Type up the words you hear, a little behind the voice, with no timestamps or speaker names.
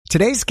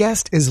Today's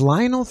guest is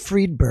Lionel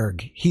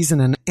Friedberg. He's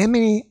an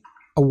Emmy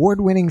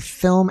award-winning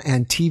film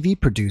and TV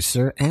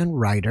producer and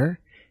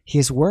writer. He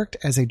has worked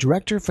as a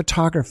director of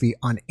photography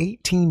on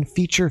 18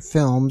 feature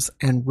films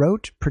and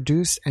wrote,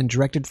 produced, and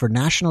directed for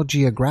National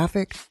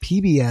Geographic,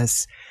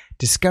 PBS,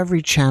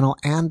 Discovery Channel,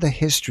 and the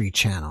History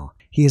Channel.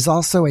 He is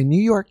also a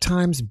New York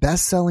Times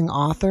best-selling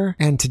author,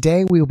 and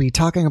today we will be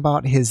talking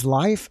about his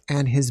life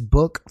and his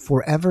book,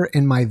 Forever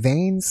in My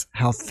Veins,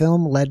 How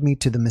Film Led Me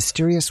to the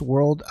Mysterious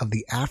World of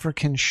the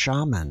African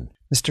Shaman.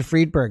 Mr.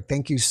 Friedberg,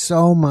 thank you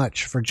so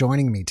much for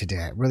joining me today.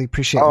 I really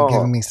appreciate you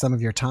giving me some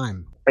of your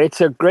time. It's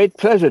a great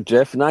pleasure,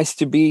 Jeff. Nice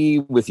to be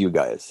with you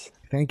guys.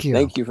 Thank you.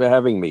 Thank you for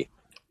having me.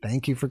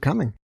 Thank you for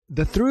coming.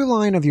 The through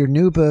line of your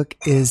new book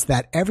is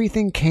that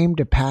everything came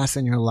to pass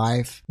in your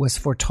life was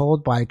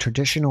foretold by a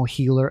traditional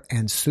healer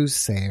and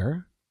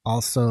soothsayer,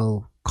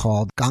 also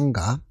called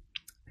Ganga.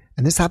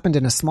 And this happened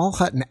in a small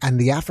hut in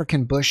the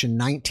African bush in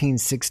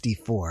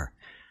 1964.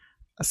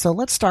 So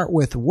let's start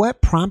with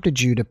what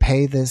prompted you to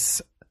pay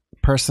this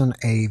person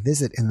a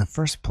visit in the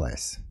first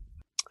place?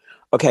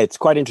 Okay, it's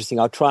quite interesting.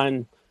 I'll try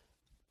and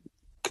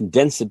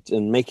condense it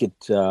and make it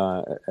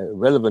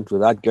relevant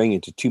without going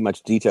into too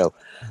much detail.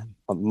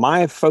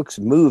 My folks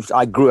moved.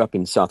 I grew up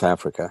in South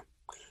Africa,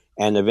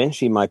 and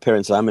eventually my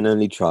parents, I'm an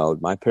only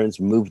child, my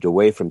parents moved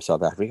away from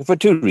South Africa for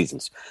two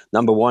reasons.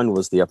 Number one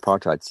was the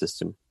apartheid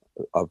system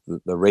of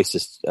the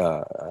racist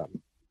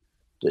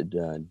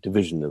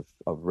division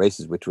of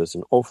races, which was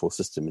an awful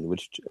system in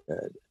which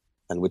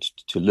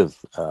to live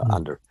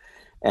under.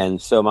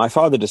 And so my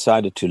father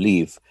decided to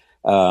leave.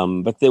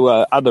 But there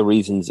were other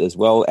reasons as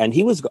well. And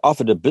he was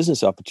offered a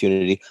business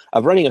opportunity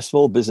of running a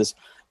small business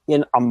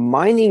in a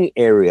mining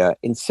area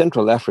in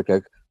Central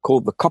Africa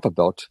called the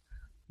Copperbelt.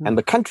 And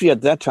the country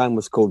at that time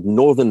was called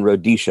Northern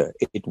Rhodesia.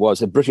 It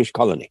was a British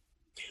colony.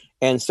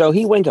 And so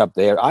he went up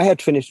there. I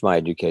had finished my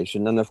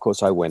education. And of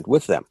course, I went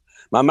with them.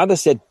 My mother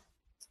said,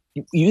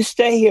 you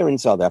stay here in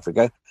South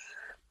Africa,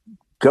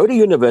 go to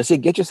university,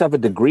 get yourself a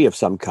degree of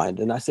some kind.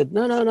 And I said,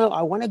 no,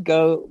 I want to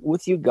go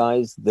with you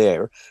guys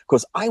there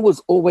because I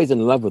was always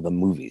in love with the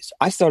movies.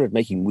 I started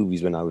making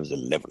movies when I was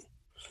 11.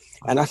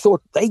 And I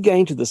thought, they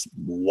going to this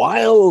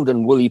wild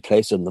and woolly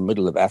place in the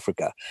middle of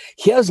Africa.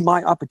 Here's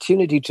my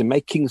opportunity to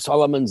make King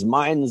Solomon's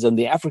Mines and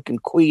The African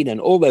Queen and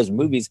all those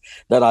movies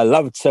that I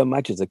loved so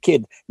much as a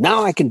kid.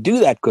 Now I can do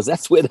that because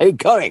that's where they're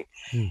going.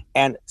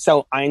 And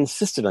so I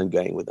insisted on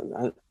going with them.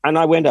 And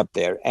I went up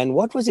there. And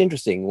what was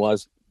interesting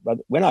was, but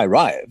when I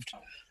arrived,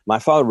 my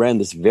father ran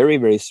this very,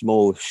 very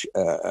small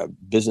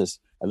business,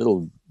 a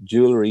little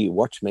jewelry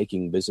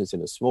watchmaking business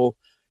in a small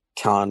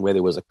town where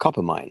there was a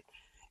copper mine.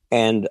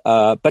 And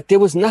but there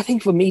was nothing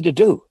for me to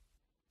do.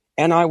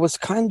 And I was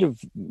kind of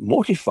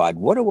mortified.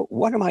 What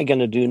am I going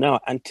to do now?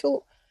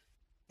 Until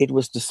it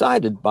was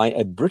decided by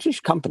a British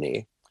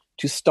company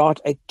to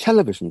start a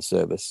television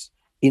service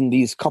in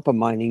these copper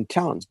mining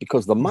towns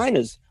because the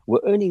miners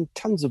were earning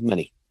tons of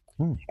money.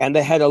 And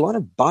they had a lot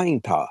of buying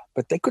power,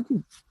 but they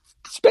couldn't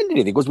spend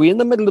anything because we're in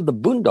the middle of the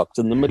boondocks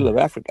in the middle of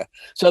Africa.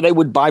 So they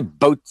would buy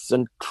boats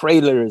and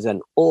trailers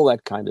and all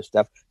that kind of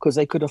stuff because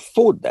they could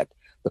afford that.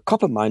 The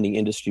copper mining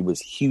industry was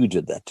huge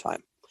at that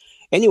time.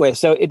 Anyway,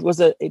 so it was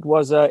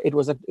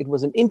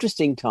an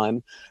interesting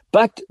time,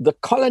 but the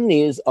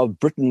colonies of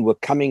Britain were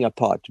coming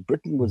apart.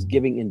 Britain was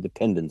giving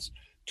independence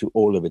to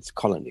all of its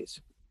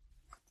colonies.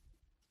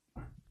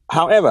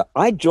 However,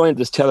 I joined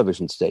this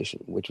television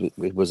station, which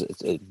was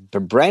a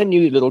brand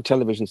new little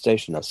television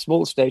station, a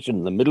small station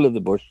in the middle of the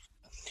bush.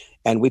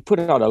 And we put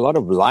out a lot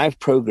of live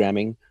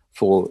programming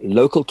for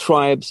local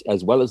tribes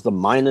as well as the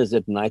miners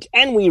at night.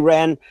 And we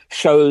ran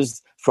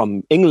shows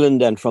from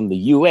England and from the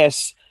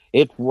US.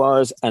 It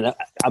was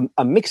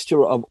a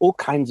mixture of all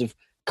kinds of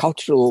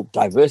cultural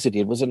diversity.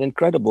 It was an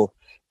incredible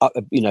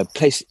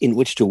place in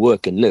which to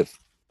work and live.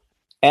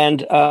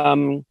 And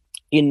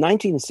in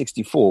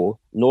 1964,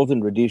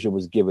 Northern Rhodesia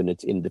was given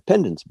its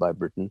independence by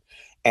Britain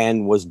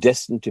and was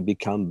destined to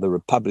become the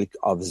Republic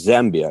of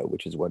Zambia,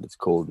 which is what it's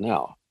called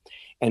now.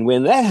 And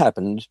when that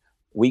happened,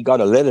 we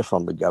got a letter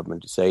from the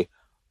government to say,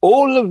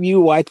 all of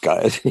you white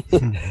guys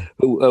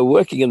who are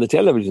working in the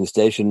television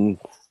station,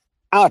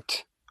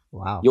 out.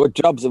 Wow. Your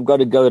jobs have got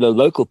to go to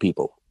local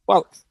people.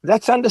 Well,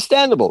 that's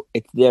understandable.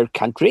 It's their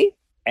country.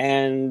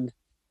 And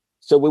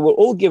so we were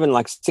all given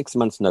like 6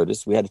 months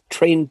notice. We had to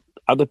train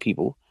other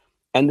people.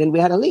 And then we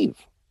had to leave.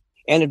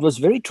 And it was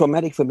very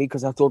traumatic for me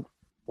because I thought,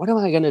 what am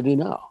I going to do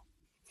now?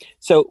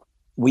 So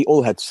we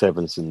all had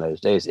servants in those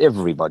days.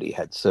 Everybody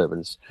had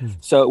servants.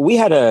 So we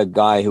had a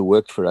guy who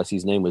worked for us.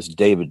 His name was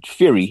David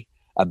Fury,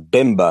 a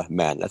Bemba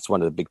man. That's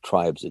one of the big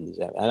tribes in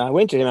Zambia. And I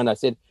went to him and I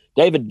said,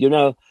 David,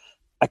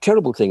 a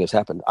terrible thing has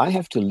happened. I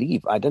have to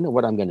leave. I don't know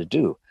what I'm going to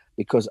do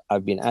because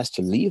I've been asked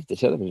to leave the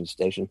television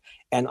station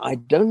and I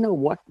don't know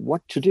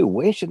what to do.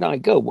 Where should I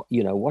go?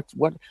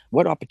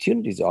 What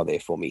opportunities are there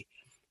for me?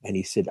 And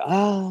he said,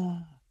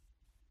 I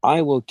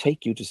will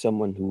take you to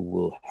someone who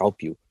will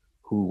help you,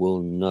 who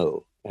will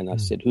know. And I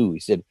said, who? He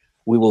said,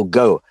 we will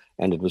go.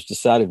 And it was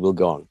decided we'll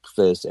go on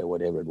Thursday or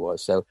whatever it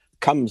was. So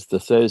comes the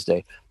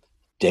Thursday,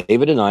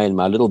 David and I in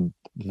my little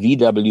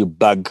VW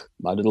Bug,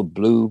 my little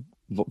blue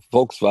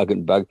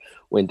Volkswagen Bug,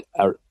 went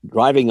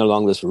driving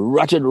along this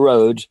rutted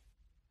road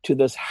to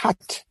this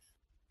hut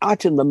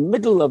out in the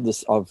middle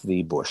of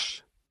the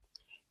bush.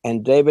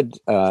 And David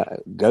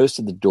goes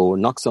to the door,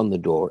 knocks on the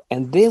door,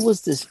 and there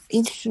was this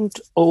ancient,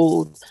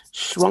 old,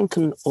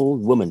 shrunken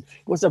old woman.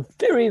 It was a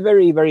very,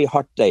 very, very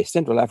hot day.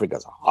 Central Africa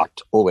is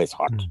hot, always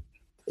hot.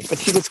 But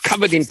she was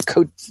covered in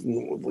coats.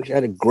 She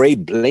had a gray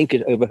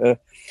blanket over her.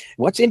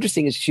 What's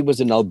interesting is she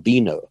was an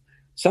albino.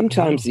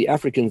 Sometimes the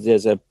Africans,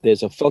 there's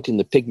a fault in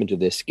the pigment of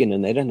their skin,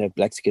 and they don't have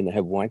black skin, they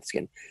have white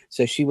skin.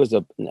 So she was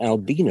an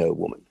albino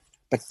woman,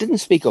 but didn't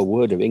speak a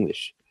word of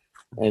English.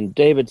 And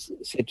David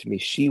said to me,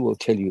 she will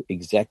tell you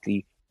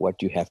exactly what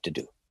you have to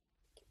do.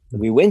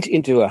 We went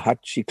into a hut.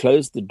 She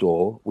closed the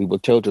door. We were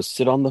told to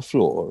sit on the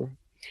floor.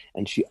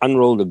 And she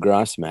unrolled a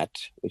grass mat,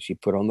 which she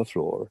put on the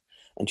floor.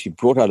 And she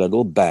brought out a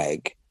little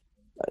bag,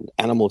 an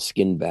animal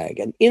skin bag.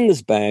 And in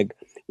this bag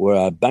were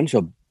a bunch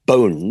of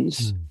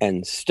bones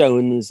and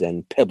stones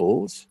and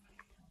pebbles.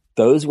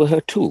 Those were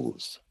her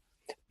tools.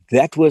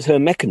 That was her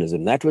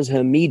mechanism. That was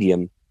her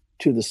medium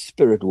to the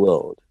spirit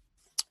world.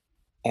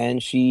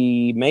 And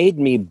she made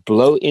me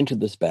blow into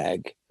this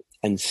bag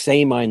and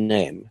say my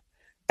name.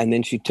 And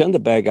then she turned the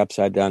bag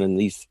upside down, and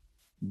these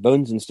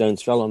bones and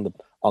stones fell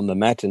on the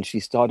mat, and she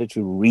started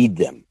to read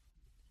them.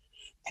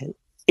 And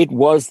it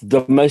was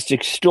the most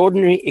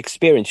extraordinary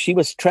experience. She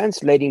was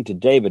translating to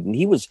David, and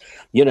he was,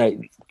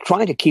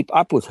 trying to keep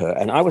up with her.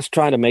 And I was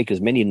trying to make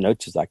as many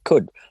notes as I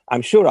could.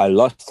 I'm sure I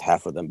lost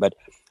half of them, but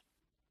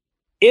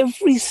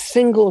every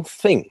single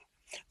thing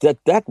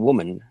that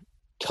woman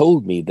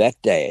told me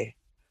that day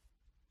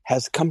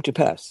has come to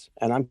pass.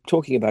 And I'm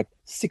talking about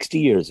 60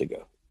 years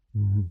ago.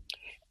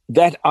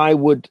 That I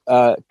would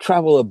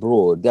travel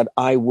abroad, that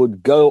I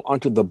would go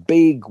onto the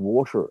big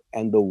water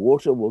and the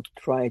water will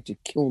try to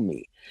kill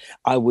me.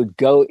 I would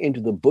go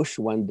into the bush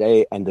one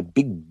day and the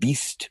big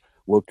beast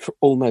will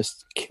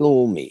almost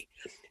kill me.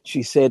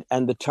 She said,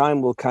 and the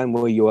time will come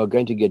where you are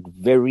going to get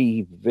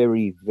very,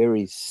 very,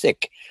 very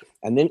sick.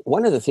 And then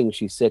one of the things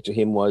she said to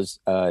him was,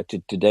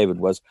 to David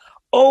was,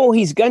 oh,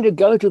 he's going to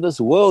go to this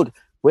world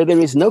where there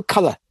is no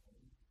color.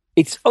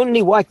 It's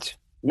only white,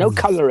 no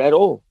color at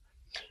all.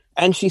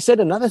 And she said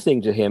another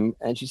thing to him,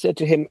 and she said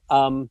to him,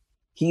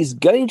 he's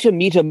going to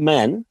meet a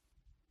man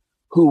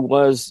who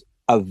was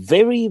a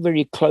very,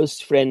 very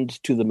close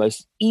friend to the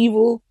most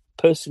evil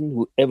person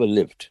who ever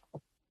lived.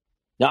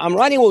 Now, I'm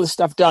writing all this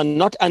stuff down,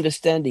 not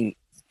understanding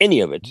any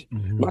of it,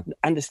 not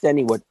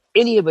understanding what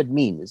any of it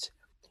means.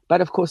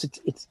 But of course,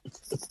 it's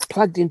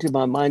plugged into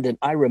my mind, and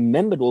I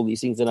remembered all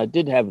these things, and I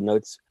did have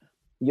notes.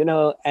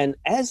 And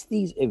as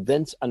these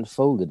events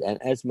unfolded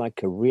and as my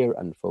career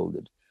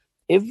unfolded,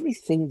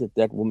 everything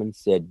that woman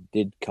said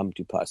did come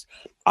to pass.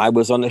 I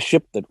was on a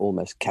ship that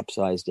almost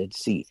capsized at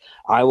sea.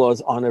 I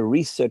was on a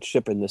research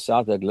ship in the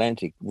South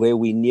Atlantic where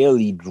we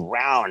nearly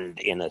drowned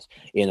in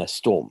a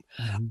storm.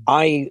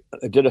 I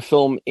did a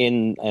film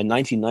in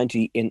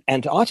 1990 in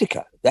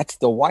Antarctica. That's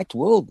the white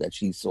world that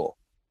she saw.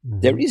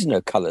 There is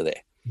no color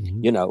there.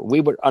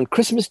 We were on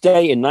Christmas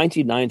Day in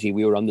 1990.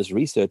 We were on this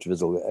research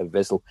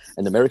vessel,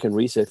 an American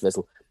research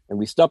vessel, and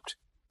we stopped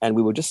and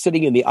we were just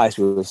sitting in the ice.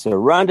 We were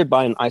surrounded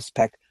by an ice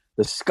pack.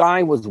 The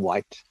sky was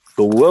white.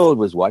 The world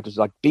was white. It was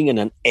like being in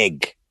an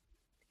egg.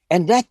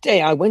 And that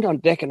day I went on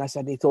deck and I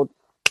suddenly thought,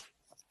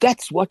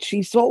 that's what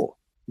she saw,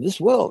 this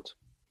world.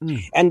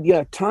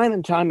 And time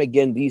and time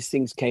again, these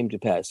things came to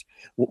pass.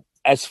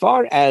 As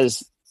far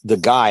as the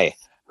guy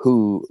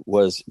who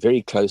was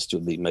very close to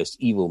the most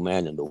evil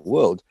man in the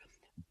world,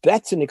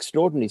 that's an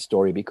extraordinary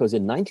story because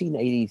in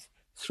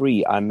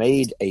 1983, I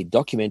made a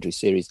documentary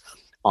series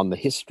on the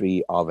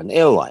history of an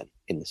airline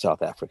in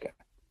South Africa.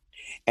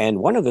 And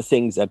one of the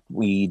things that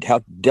we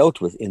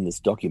dealt with in this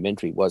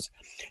documentary was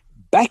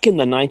back in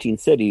the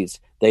 1930s,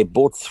 they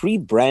bought 3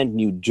 brand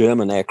new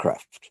German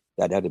aircraft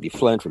that had to be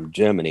flown from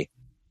Germany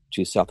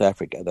to South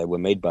Africa. They were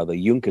made by the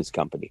Junkers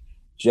company,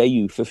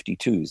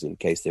 Ju-52s, in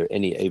case there are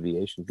any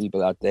aviation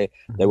people out there.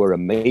 They were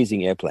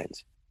amazing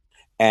airplanes.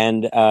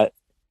 And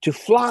to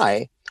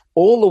fly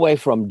all the way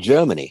from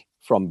Germany,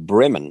 from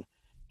Bremen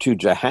to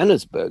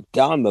Johannesburg,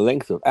 down the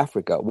length of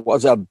Africa,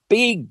 was a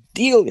big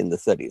deal in the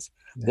 30s.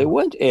 There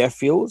weren't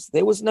airfields.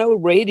 There was no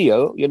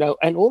radio,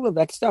 and all of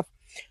that stuff.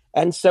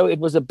 And so it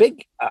was a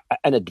big,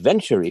 an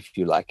adventure, if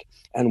you like.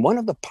 And one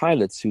of the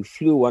pilots who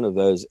flew one of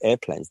those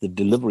airplanes, the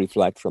delivery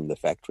flight from the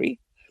factory,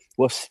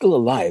 was still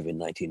alive in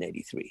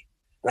 1983.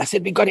 And I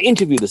said, we've got to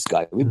interview this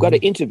guy. We've got to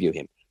interview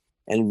him.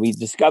 And we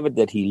discovered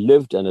that he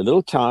lived in a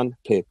little town,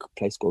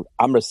 place called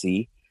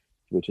Ammersee,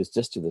 which is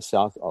just to the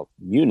south of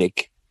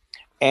Munich.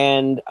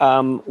 And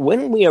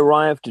when we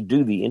arrived to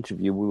do the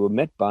interview, we were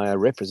met by a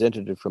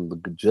representative from the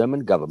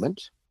German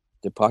government,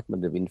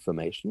 Department of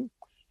Information,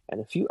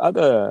 and a few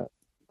other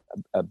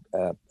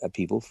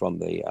people from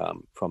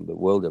the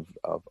world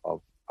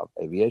of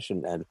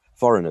aviation and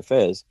foreign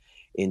affairs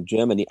in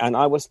Germany. And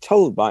I was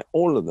told by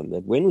all of them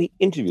that when we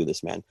interview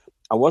this man,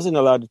 I wasn't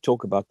allowed to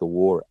talk about the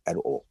war at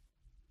all.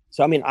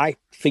 So, I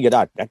figured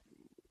out that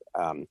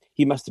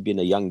He must have been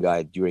a young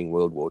guy during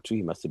World War II.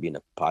 He must have been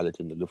a pilot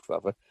in the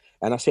Luftwaffe.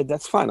 And I said,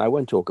 that's fine. I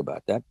won't talk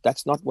about that.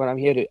 That's not what I'm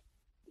here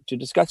to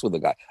discuss with the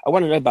guy. I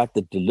want to know about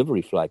the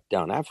delivery flight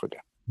down Africa.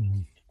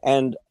 Mm-hmm.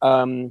 And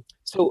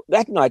so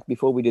that night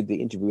before we did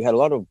the interview, we had a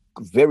lot of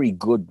very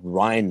good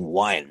Rhine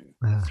wine.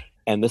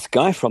 And this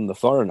guy from the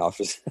Foreign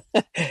Office,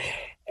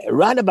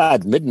 around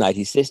about midnight,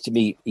 he says to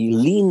me, he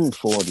leaned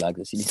forward like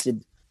this, and he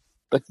said,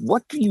 but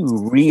what do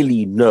you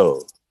really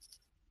know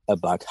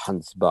about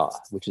Hans Bahr,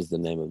 which is the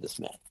name of this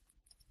man?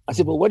 I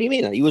said, well, what do you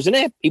mean? He was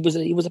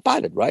he was a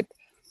pilot, right?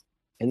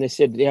 And they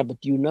said, yeah,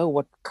 but do you know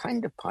what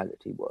kind of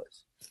pilot he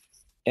was?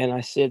 And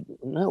I said,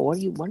 no, what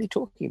are you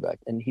talking about?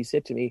 And he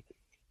said to me,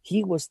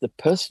 he was the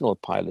personal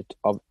pilot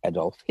of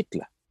Adolf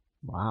Hitler.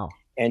 Wow.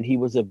 And he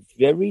was a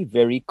very,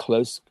 very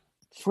close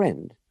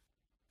friend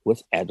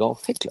with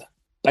Adolf Hitler.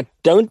 But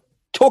don't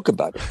talk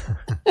about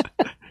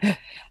it.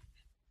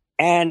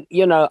 And,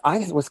 you know, I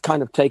was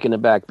kind of taken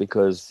aback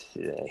because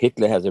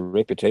Hitler has a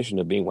reputation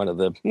of being one of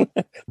the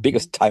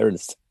biggest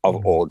tyrants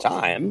of all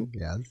time.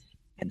 Yes.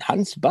 And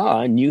Hans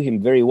Bahr knew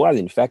him very well.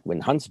 In fact,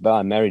 when Hans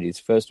Bahr married his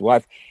first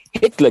wife,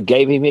 Hitler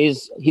gave him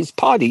his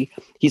party,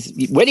 his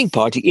wedding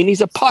party, in his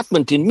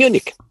apartment in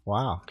Munich.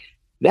 Wow.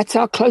 That's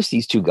how close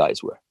these two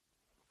guys were.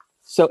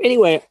 So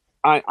anyway,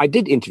 I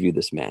did interview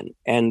this man,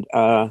 and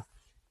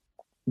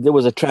there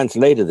was a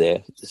translator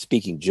there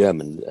speaking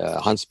German.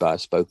 Hans Bahr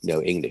spoke no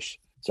English.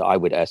 So I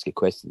would ask a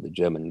question, the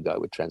German guy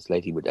would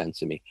translate, he would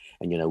answer me,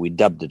 and, you know, we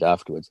dubbed it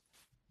afterwards.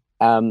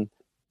 And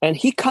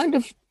he kind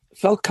of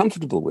felt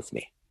comfortable with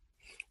me.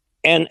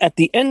 And at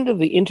the end of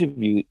the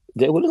interview,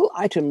 there were little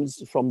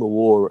items from the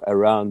war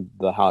around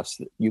the house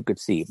that you could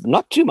see.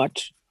 Not too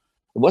much.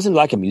 It wasn't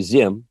like a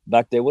museum,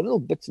 but there were little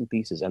bits and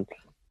pieces. And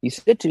he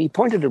said to me, he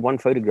pointed at one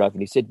photograph,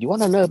 and he said, do you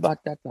want to know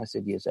about that? And I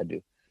said, yes, I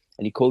do.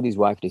 And he called his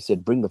wife, and he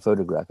said, bring the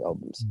photograph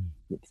albums.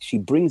 She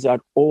brings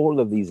out all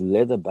of these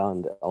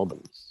leather-bound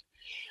albums.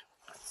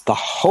 The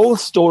whole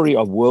story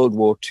of World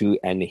War II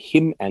and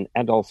him and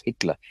Adolf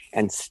Hitler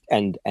and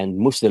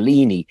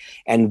Mussolini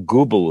and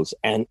Goebbels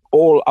and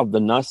all of the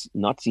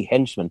Nazi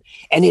henchmen.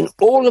 And in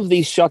all of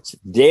these shots,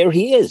 there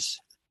he is,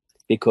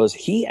 because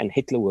he and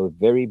Hitler were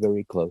very,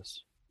 very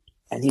close.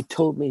 And he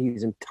told me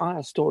his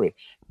entire story.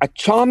 A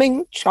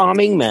charming,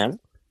 charming man.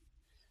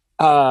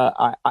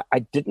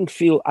 I didn't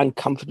feel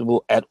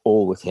uncomfortable at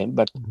all with him,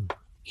 but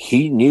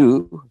he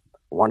knew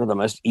one of the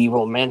most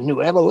evil men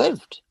who ever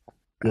lived.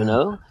 You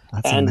know,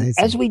 and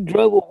amazing. As we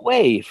drove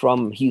away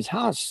from his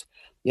house,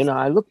 you know,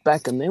 I looked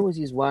back and there was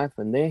his wife,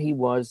 and there he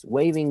was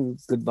waving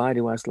goodbye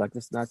to us like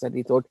this. And I said,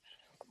 he thought,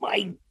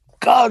 my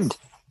God,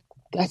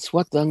 that's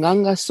what the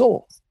Nganga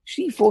saw.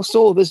 She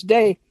foresaw this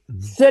day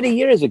 30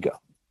 years ago.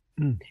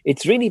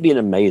 It's really been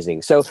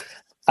amazing. So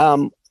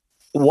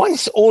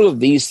once all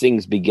of these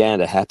things began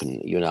to happen,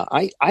 you know,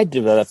 I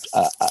developed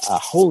a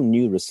whole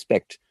new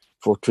respect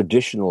for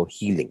traditional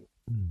healing.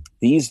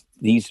 These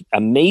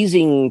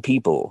amazing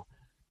people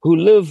who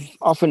live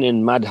often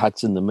in mud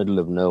huts in the middle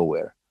of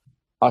nowhere,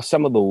 are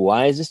some of the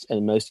wisest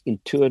and most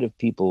intuitive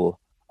people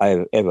I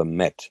have ever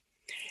met.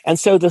 And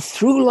so the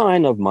through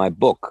line of my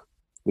book,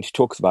 which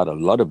talks about a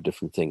lot of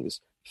different things,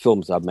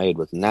 films I've made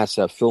with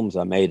NASA, films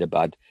I made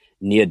about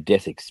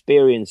near-death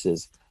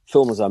experiences,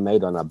 films I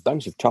made on a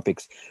bunch of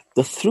topics,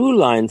 the through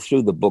line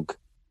through the book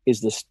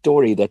is the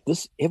story that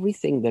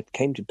everything that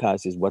came to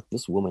pass is what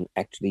this woman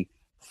actually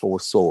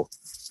foresaw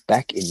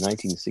back in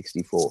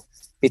 1964.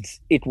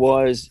 It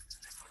was...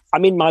 I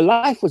mean, my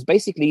life was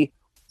basically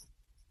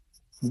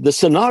the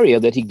scenario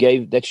that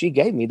she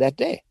gave me that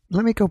day.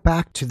 Let me go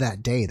back to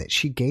that day that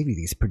she gave you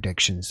these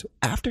predictions.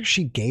 After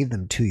she gave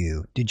them to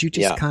you, did you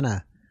just kind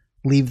of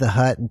leave the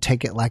hut and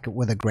take it like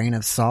with a grain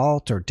of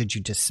salt, or did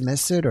you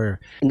dismiss it? Or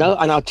no,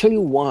 and I'll tell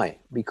you why.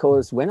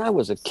 Because when I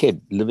was a kid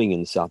living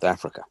in South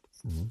Africa,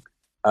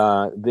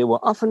 there were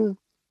often,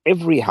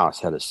 every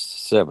house had a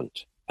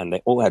servant, and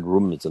they all had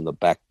rooms in the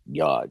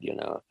backyard. You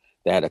know,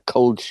 they had a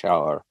cold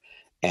shower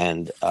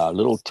and a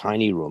little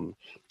tiny room.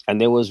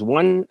 And there was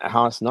one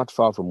house not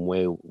far from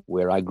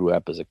where I grew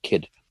up as a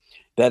kid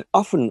that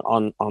often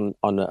on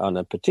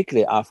a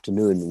particular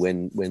afternoon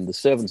when the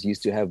servants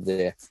used to have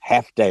their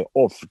half day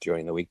off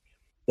during the week,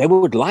 they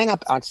would line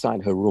up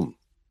outside her room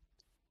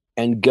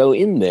and go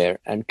in there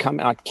and come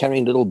out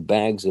carrying little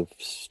bags of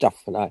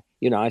stuff. And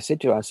I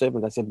said to our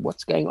servant, I said,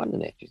 what's going on in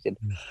there? She said,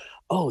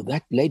 oh,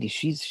 that lady,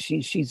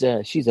 she's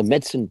a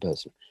medicine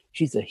person.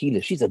 She's a healer.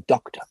 She's a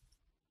doctor.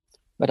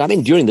 But I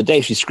mean, during the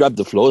day, she scrubbed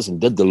the floors and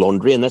did the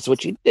laundry, and that's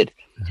what she did.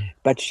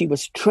 But she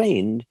was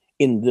trained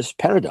in this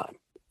paradigm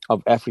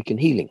of African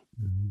healing.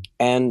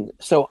 And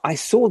so I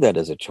saw that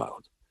as a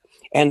child.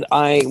 And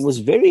I was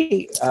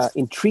very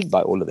intrigued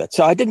by all of that.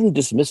 So I didn't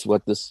dismiss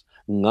what this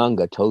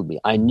Nganga told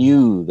me. I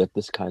knew that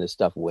this kind of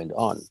stuff went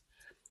on.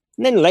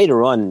 And then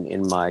later on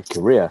in my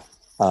career,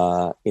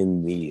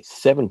 in the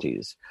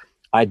 70s,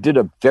 I did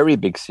a very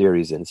big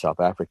series in South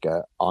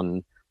Africa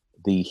on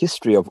the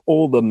history of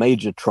all the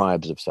major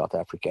tribes of South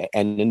Africa,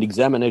 and an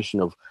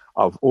examination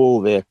of all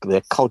their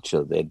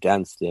culture, their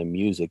dance, their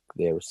music,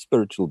 their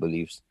spiritual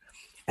beliefs.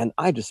 And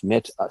I just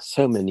met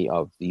so many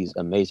of these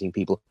amazing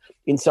people.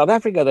 In South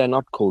Africa, they're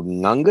not called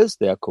Ngangas,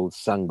 they're called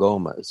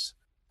Sangomas.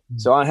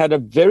 So I had a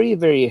very,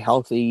 very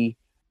healthy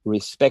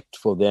respect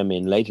for them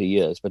in later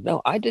years. But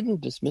no, I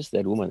didn't dismiss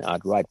that woman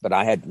outright, but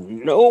I had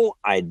no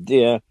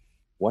idea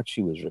what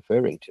she was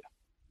referring to.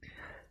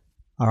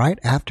 All right.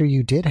 After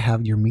you did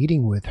have your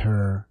meeting with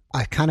her,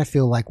 I kind of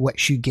feel like what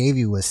she gave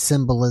you was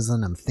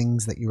symbolism of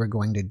things that you were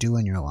going to do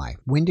in your life.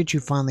 When did you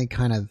finally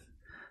kind of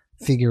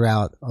figure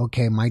out,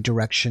 okay, my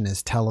direction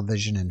is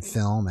television and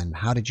film, and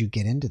how did you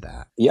get into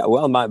that? Yeah,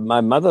 well,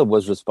 my mother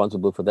was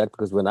responsible for that,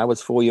 because when I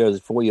was 4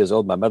 years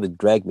old, my mother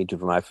dragged me to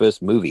my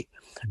first movie.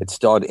 It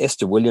starred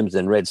Esther Williams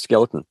and Red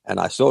Skelton, and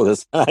I saw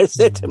this. I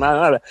said to my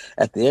mother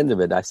at the end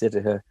of it, I said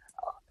to her,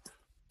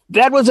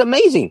 "That was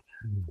amazing.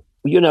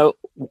 You know,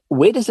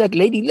 where does that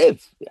lady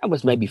live?" I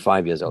was maybe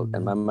 5 years old,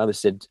 and my mother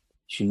said,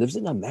 "She lives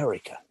in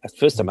America." That's the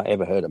first time I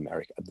ever heard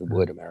America, the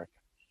word America.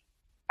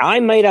 I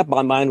made up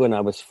my mind when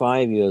I was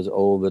 5 years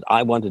old that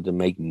I wanted to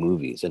make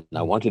movies, and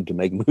I wanted to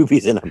make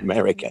movies in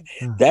America.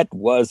 That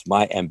was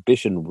my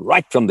ambition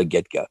right from the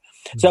get-go.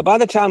 So by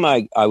the time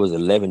I was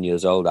 11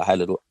 years old, I had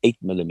a little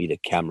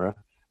 8mm camera.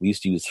 We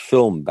used to use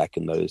film back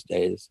in those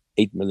days,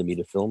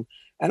 8mm film.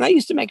 And I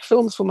used to make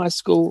films for my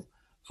school,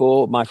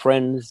 for my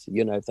friends,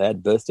 you know, if they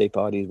had birthday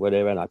parties,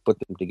 whatever, and I put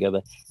them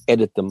together,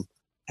 edit them,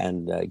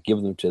 and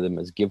give them to them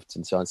as gifts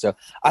and so on. So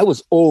I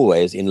was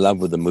always in love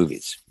with the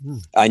movies.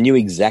 I knew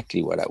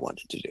exactly what I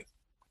wanted to do.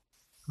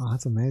 Oh,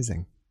 that's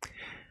amazing.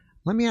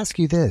 Let me ask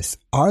you this.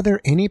 Are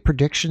there any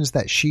predictions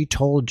that she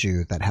told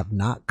you that have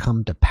not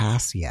come to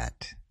pass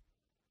yet?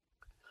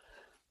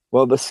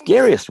 Well, the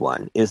scariest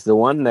one is the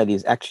one that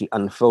is actually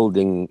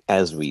unfolding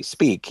as we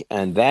speak,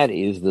 and that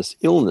is this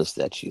illness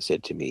that she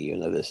said to me. You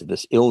know,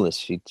 this illness,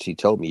 she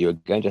told me, you're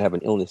going to have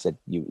an illness that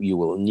you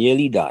will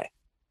nearly die.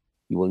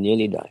 You will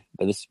nearly die.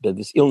 But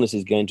this illness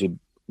is going to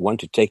want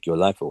to take your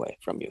life away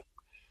from you.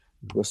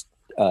 It was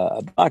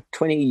about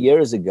 20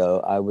 years ago,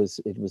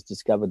 it was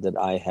discovered that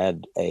I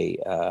had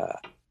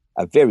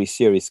a very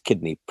serious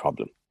kidney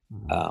problem.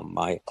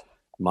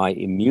 My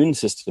immune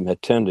system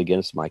had turned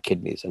against my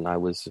kidneys, and I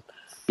was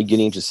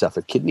beginning to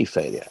suffer kidney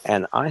failure.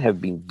 And I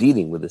have been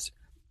dealing with this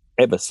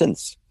ever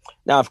since.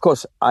 Now, of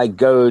course, I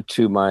go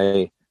to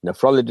my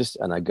nephrologist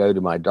and I go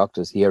to my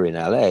doctors here in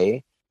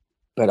LA,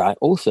 but I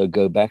also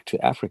go back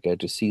to Africa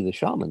to see the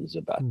shamans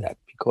about that,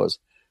 because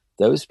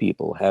those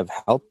people have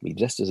helped me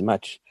just as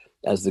much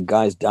as the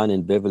guys down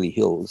in Beverly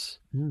Hills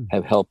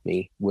have helped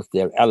me with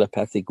their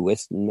allopathic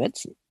Western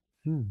medicine.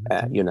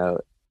 You know,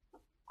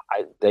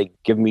 they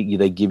give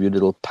you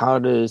little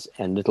powders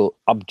and little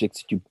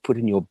objects that you put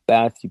in your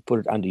bath, you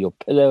put it under your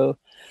pillow.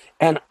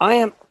 And I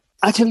am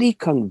utterly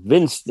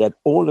convinced that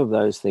all of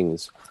those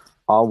things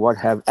are what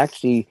have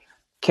actually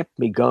kept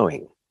me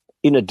going,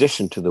 in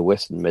addition to the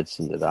Western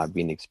medicine that I've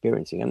been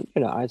experiencing. And,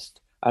 you know,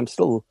 I'm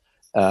still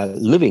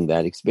living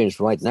that experience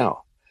right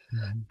now.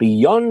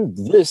 Beyond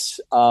this,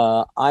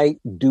 I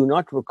do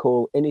not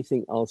recall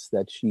anything else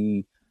that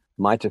she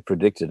might have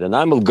predicted. And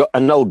I'm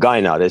an old guy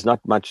now. There's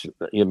not much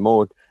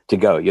more to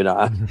go. You know,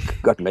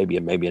 I've got maybe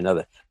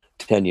another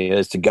 10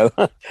 years to go.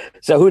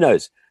 So who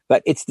knows?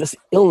 But it's this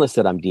illness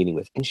that I'm dealing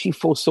with. And she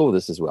foresaw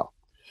this as well.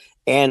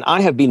 And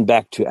I have been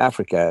back to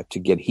Africa to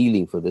get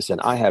healing for this.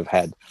 And I have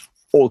had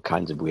all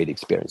kinds of weird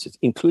experiences,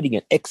 including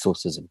an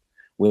exorcism,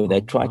 where they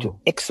try to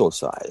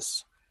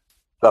exorcise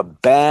the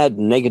bad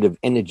negative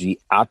energy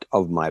out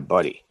of my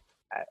body.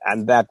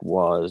 And that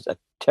was a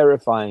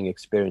terrifying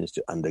experience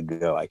to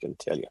undergo, I can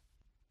tell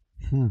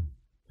you.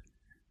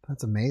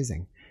 That's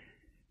amazing.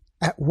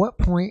 At what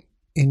point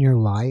in your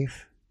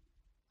life,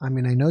 I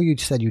mean, I know you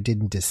said you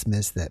didn't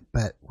dismiss that,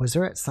 but was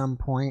there at some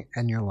point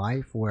in your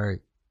life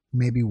where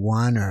maybe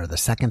one or the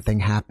second thing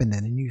happened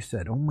and then you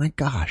said, oh my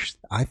gosh,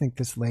 I think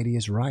this lady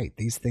is right.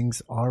 These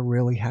things are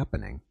really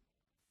happening?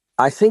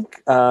 I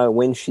think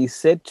when she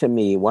said to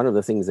me, one of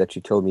the things that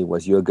she told me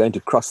was, you're going to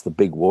cross the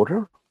big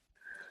water.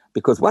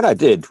 Because what I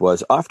did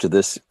was, after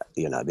this,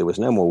 you know, there was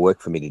no more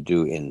work for me to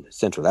do in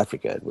Central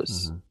Africa. It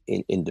was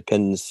in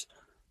independence.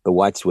 The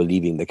whites were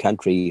leaving the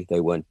country. They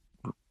weren't,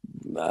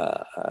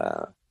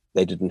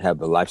 they didn't have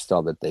the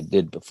lifestyle that they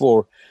did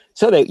before.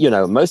 So they, you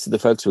know, most of the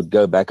folks would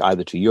go back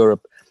either to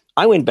Europe.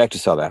 I went back to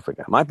South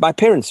Africa. My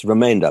parents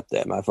remained up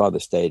there. My father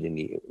stayed and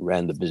he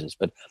ran the business.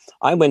 But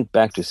I went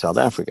back to South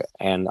Africa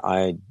and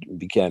I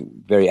became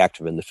very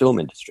active in the film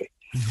industry.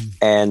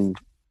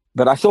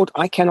 But I thought,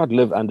 I cannot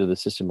live under the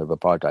system of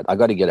apartheid. I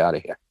got to get out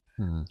of here.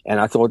 And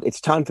I thought, it's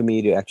time for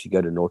me to actually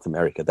go to North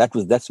America.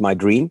 That's my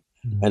dream,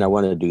 and I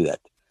want to do that.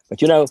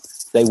 But, you know,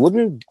 they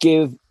wouldn't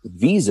give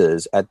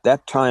visas at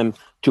that time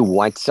to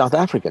white South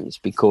Africans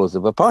because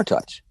of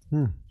apartheid.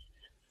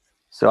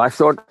 So I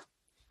thought,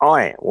 all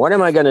right, what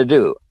am I going to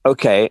do?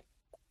 Okay,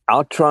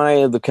 I'll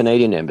try the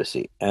Canadian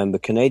embassy. And the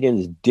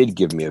Canadians did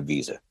give me a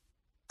visa.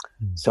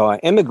 So I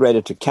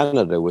emigrated to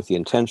Canada with the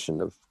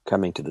intention of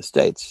coming to the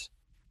States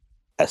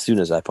as soon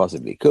as I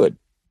possibly could.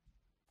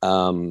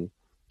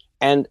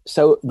 And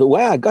so the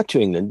way I got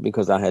to England,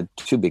 because I had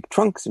two big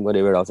trunks and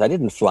whatever else, I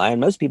didn't fly, and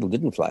most people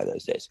didn't fly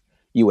those days.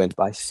 you went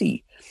by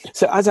sea.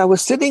 So as I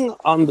was sitting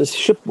on this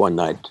ship one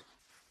night,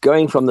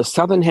 going from the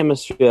southern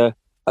hemisphere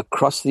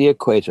across the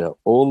equator,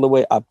 all the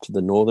way up to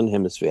the northern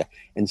hemisphere,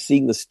 and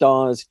seeing the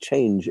stars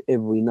change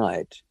every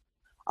night,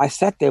 I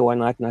sat there one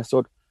night and I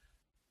thought,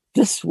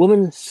 this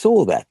woman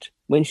saw that.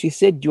 When she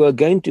said you are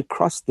going to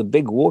cross the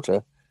big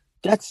water,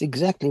 that's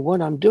exactly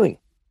what I'm doing.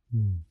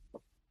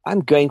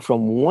 I'm going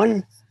from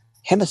one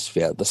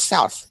hemisphere, the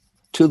south,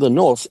 to the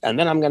north, and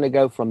then I'm going to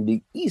go from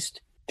the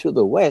east to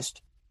the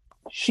west.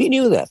 She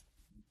knew that.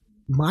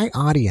 My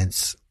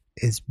audience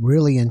is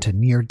really into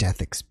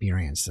near-death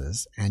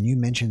experiences, and you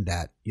mentioned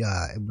that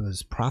it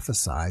was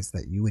prophesied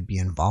that you would be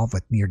involved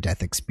with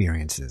near-death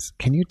experiences.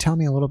 Can you tell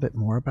me a little bit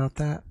more about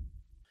that?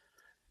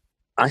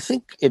 I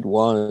think it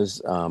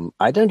was,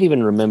 I don't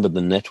even remember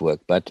the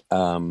network, but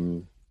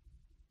I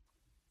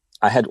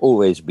had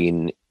always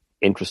been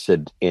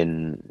interested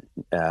in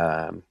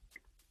the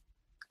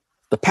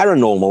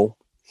paranormal,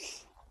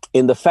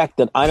 in the fact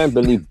that I don't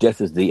believe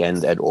death is the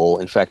end at all.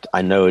 In fact,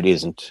 I know it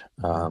isn't.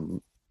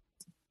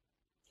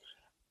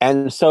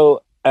 And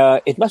so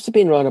it must have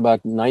been around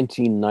about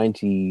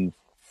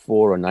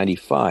 1994 or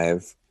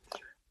 95.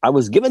 I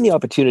was given the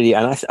opportunity,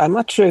 and I'm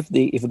not sure if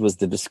it was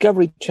the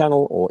Discovery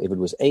Channel or if it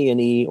was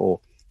A&E or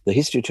the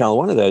History Channel,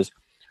 one of those.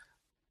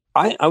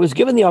 I was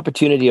given the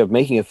opportunity of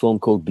making a film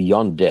called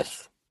Beyond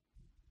Death,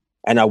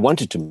 and I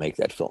wanted to make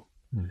that film.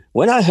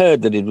 When I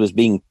heard that it was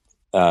being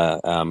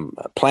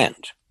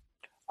planned,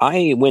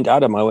 I went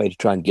out of my way to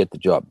try and get the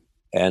job.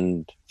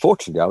 And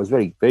fortunately, I was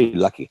very, very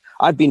lucky.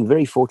 I've been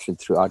very fortunate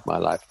throughout my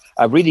life.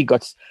 I've really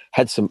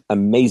had some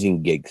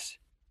amazing gigs.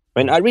 I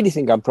mean, I really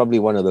think I'm probably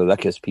one of the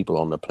luckiest people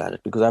on the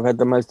planet because I've had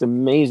the most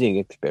amazing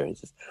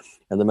experiences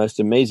and the most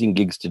amazing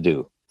gigs to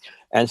do.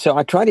 And so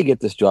I tried to get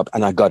this job,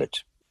 and I got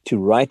it, to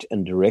write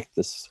and direct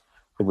this.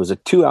 It was a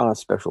 2-hour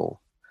special.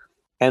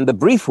 And the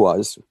brief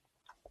was,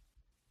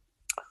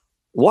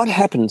 what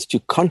happens to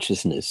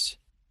consciousness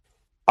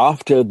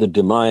after the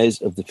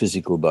demise of the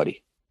physical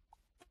body?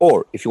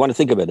 Or, if you want to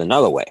think of it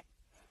another way,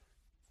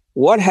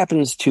 what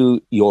happens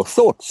to your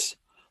thoughts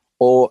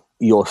or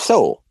your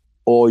soul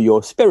or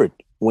your spirit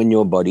when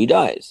your body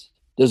dies?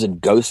 Does it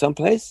go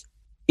someplace?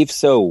 If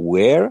so,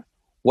 where?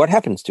 What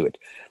happens to it?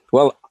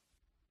 Well,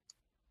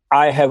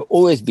 I have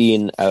always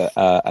been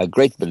a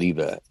great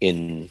believer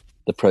in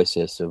the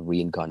process of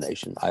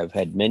reincarnation. I've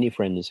had many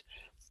friends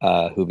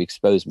who've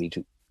exposed me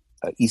to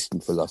Eastern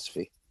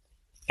philosophy.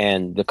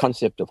 And the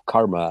concept of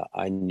karma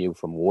I knew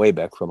from way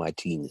back from my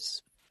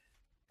teens.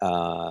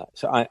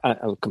 So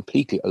I'm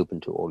completely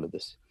open to all of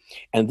this.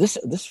 And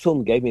this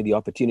film gave me the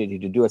opportunity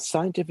to do a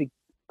scientific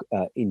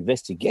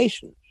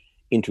investigation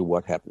into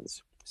what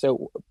happens.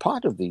 So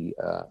part of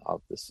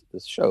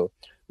this show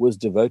was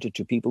devoted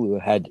to people who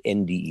had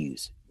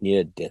NDEs,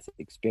 near-death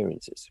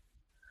experiences.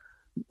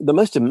 The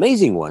most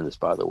amazing ones,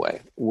 by the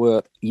way,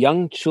 were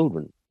young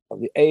children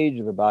of the age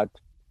of about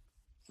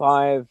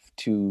 5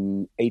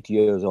 to 8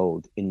 years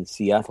old in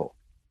Seattle,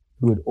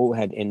 who had all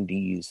had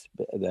NDEs.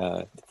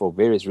 For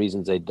various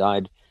reasons, they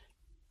died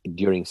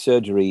during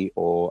surgery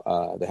or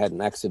they had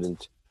an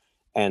accident.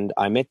 And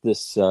I met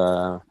this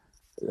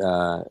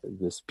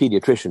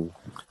pediatrician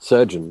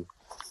surgeon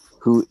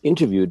who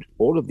interviewed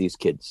all of these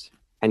kids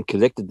and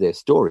collected their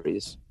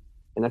stories.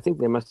 And I think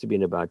there must have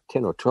been about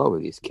 10 or 12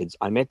 of these kids.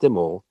 I met them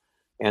all,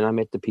 and I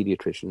met the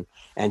pediatrician.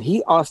 And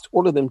he asked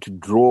all of them to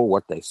draw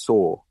what they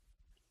saw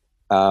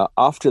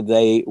after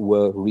they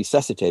were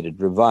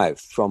resuscitated, revived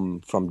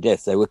from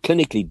death. They were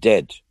clinically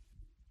dead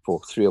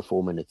for 3 or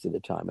 4 minutes at a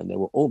time, and they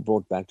were all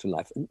brought back to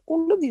life. And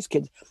all of these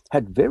kids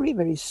had very,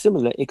 very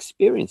similar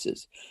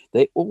experiences.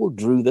 They all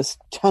drew this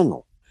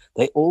tunnel.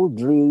 They all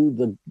drew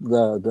the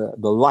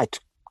light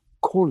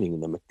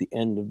calling them at the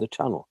end of the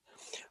tunnel.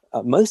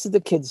 Most of the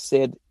kids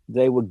said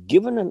they were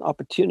given an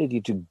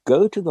opportunity to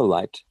go to the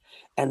light,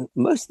 and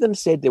most of them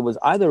said there was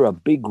either a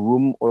big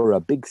room or a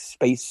big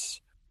space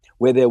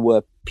where there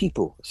were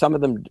people. Some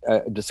of them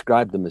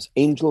described them as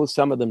angels.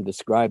 Some of them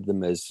described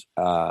them as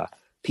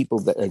people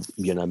that,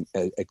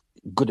 it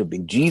could have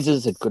been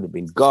Jesus. It could have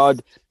been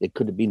God. It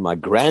could have been my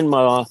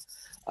grandma.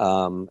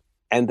 And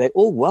they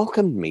all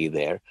welcomed me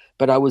there.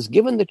 But I was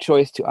given the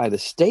choice to either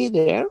stay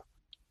there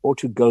or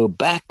to go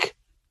back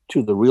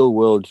to the real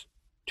world,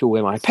 to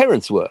where my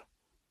parents were.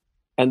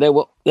 And they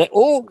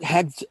all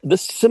had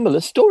this similar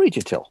story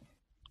to tell.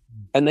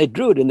 And they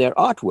drew it in their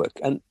artwork.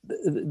 And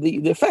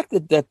the fact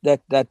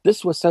that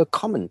this was so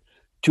common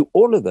to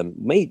all of them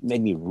made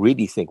me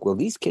really think, well,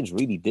 these kids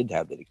really did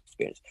have that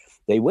experience.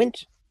 They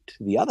went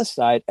to the other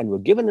side and were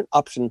given an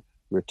option,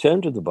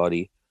 return to the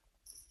body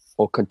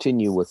or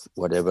continue with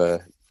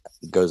whatever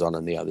goes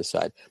on the other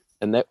side.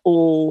 And they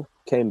all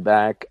came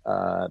back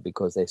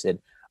because they said,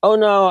 oh,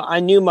 no,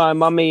 I knew my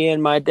mommy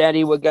and my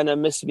daddy were going to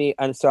miss me.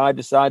 And so I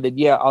decided,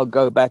 I'll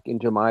go back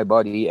into my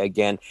body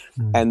again.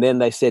 And then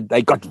they said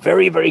they got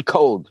very, very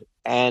cold.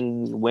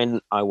 And when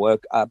I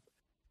woke up,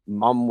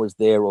 mom was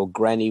there or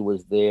granny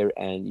was there.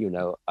 And,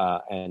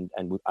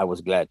 and I was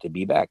glad to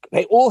be back.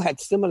 They all had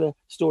similar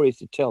stories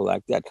to tell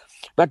like that.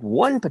 But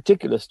one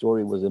particular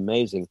story was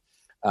amazing.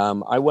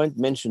 I won't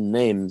mention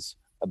names,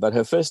 but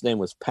her first name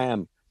was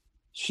Pam.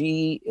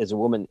 She is a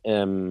woman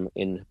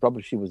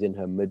she was in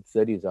her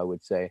mid-30s, I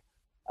would say.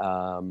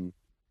 And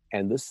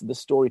this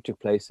story took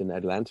place in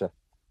Atlanta.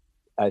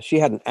 She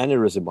had an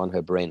aneurysm on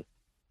her brain.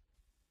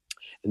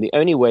 And the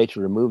only way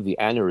to remove the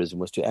aneurysm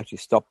was to actually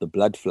stop the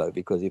blood flow,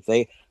 because if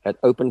they had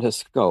opened her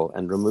skull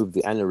and removed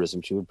the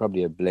aneurysm, she would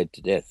probably have bled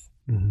to death.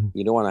 Mm-hmm.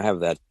 You don't want to have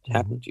that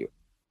happen to you.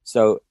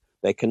 So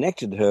they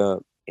connected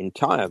her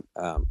entire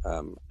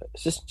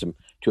system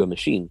to a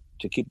machine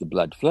to keep the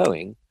blood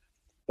flowing,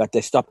 but they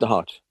stopped the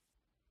heart.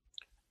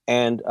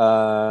 And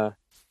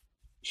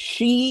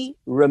she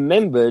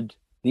remembered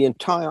the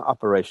entire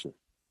operation.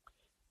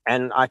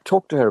 And I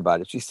talked to her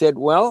about it. She said,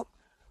 well,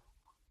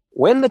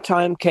 when the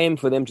time came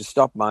for them to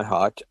stop my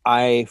heart,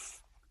 I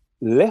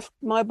left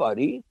my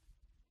body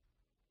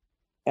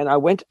and I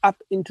went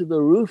up into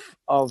the roof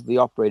of the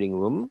operating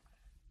room,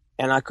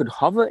 and I could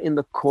hover in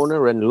the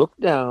corner and look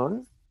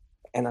down,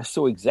 and I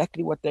saw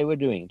exactly what they were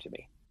doing to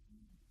me.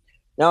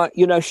 Now,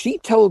 she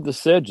told the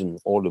surgeon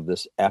all of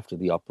this after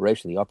the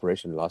operation. The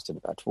operation lasted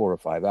about 4 or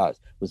 5 hours.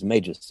 It was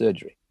major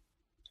surgery.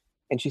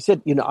 And she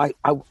said,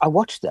 I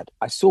watched that.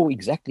 I saw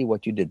exactly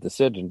what you did. The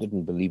surgeon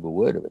didn't believe a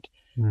word of it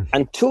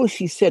until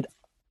she said,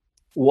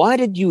 why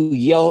did you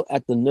yell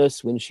at the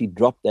nurse when she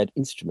dropped that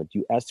instrument?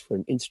 You asked for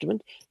an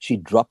instrument. She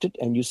dropped it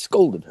and you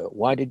scolded her.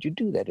 Why did you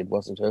do that? It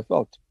wasn't her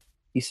fault.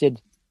 He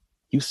said,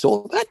 you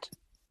saw that?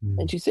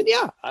 And she said,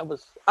 yeah, I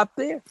was up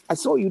there. I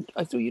saw you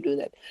do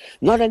that.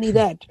 Not only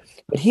that,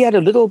 but he had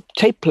a little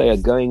tape player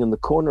going in the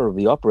corner of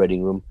the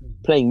operating room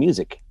playing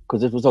music,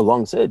 because it was a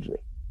long surgery.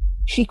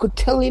 She could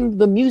tell him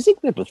the music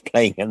that was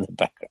playing in the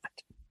background.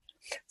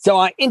 So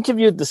I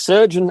interviewed the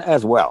surgeon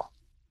as well.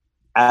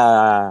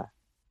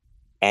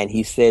 And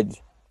he said,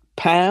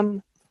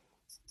 Pam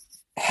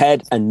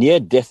had a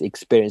near-death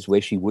experience where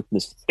she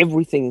witnessed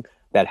everything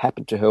that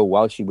happened to her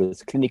while she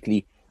was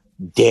clinically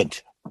dead.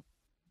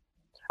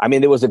 I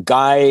mean, there was a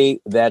guy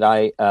that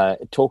I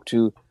talked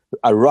to,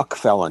 a rock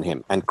fell on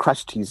him and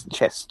crushed his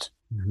chest.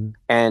 Mm-hmm.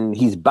 And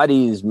his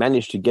buddies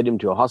managed to get him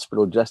to a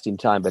hospital just in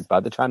time. But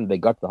by the time they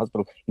got to the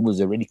hospital, he was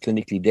already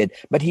clinically dead.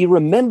 But he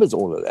remembers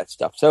all of that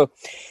stuff. So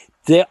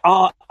there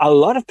are a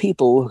lot of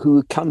people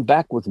who come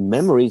back with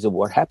memories of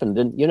what happened.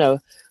 And,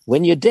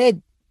 when you're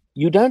dead,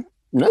 you don't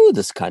know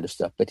this kind of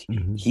stuff. But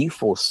he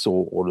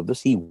foresaw all of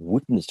this. He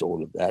witnessed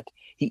all of that.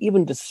 He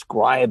even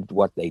described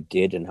what they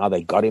did and how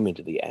they got him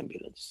into the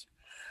ambulance.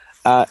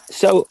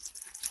 So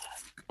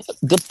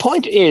the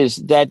point is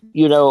that,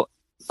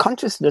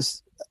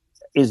 consciousness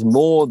is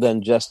more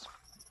than just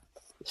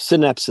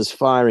synapses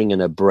firing in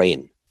a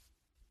brain.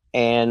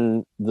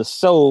 And the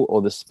soul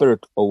or the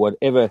spirit or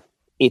whatever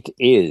it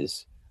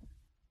is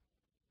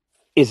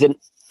an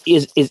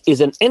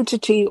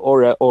entity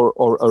or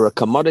a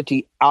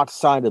commodity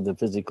outside of the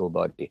physical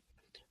body.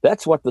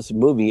 That's what this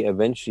movie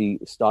eventually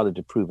started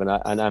to prove.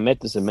 And I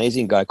met this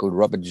amazing guy called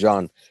Robert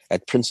Jahn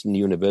at Princeton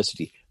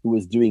University, who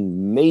was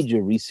doing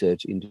major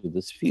research into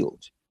this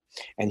field.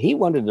 And he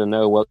wanted to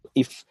know, well,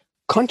 if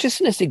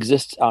consciousness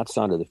exists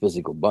outside of the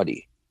physical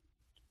body,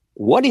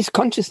 what is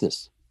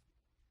consciousness?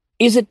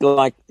 Is it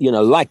like,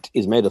 light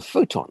is made of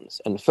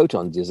photons, and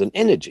photons is an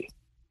energy.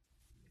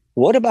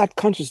 What about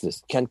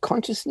consciousness? Can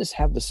consciousness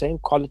have the same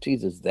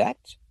qualities as that?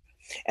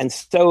 And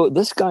so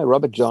this guy,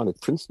 Robert Jahn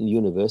at Princeton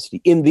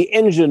University, in the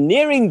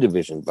engineering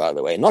division, by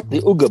the way, not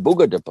the Ooga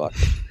Booga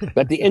department,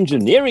 but the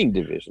engineering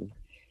division,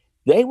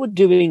 they were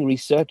doing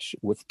research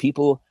with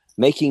people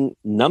making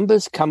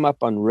numbers come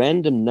up on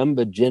random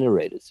number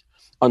generators,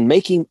 on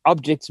making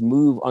objects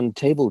move on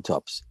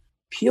tabletops,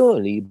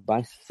 purely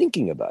by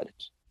thinking about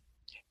it.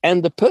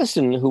 And the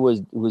person who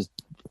was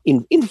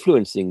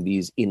influencing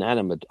these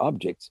inanimate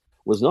objects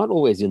was not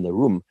always in the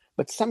room,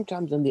 but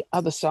sometimes on the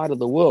other side of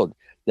the world.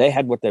 They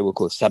had what they would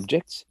call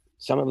subjects.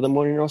 Some of them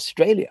were in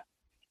Australia.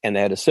 And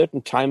they had a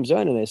certain time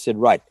zone, and they said,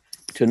 right,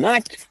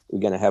 tonight we're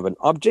going to have an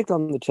object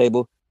on the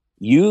table.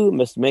 You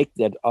must make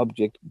that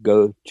object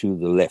go to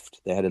the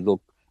left. They had a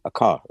little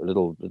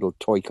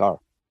toy car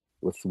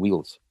with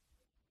wheels.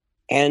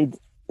 And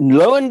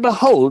lo and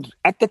behold,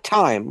 at the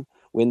time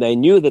when they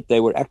knew that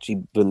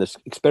when this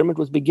experiment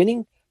was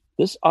beginning,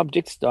 this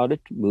object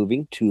started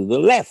moving to the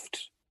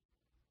left.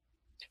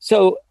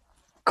 So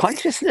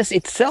consciousness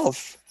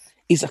itself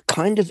is a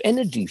kind of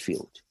energy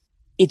field.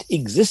 It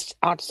exists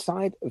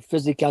outside of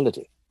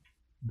physicality.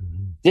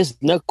 Mm-hmm. There's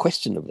no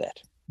question of that.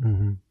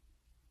 Mm-hmm.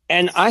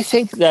 And I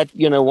think that,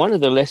 one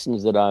of the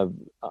lessons that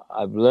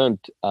I've learned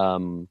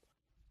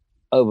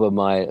over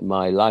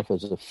my life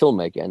as a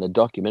filmmaker and a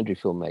documentary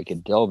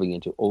filmmaker, delving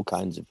into all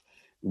kinds of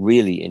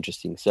really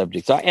interesting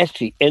subjects. I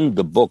actually end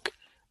the book,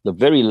 the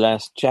very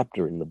last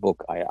chapter in the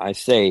book, I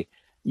say,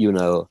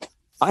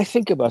 I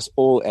think of us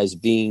all as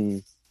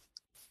being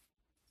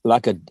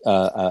like a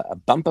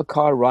bumper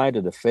car ride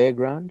at a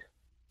fairground.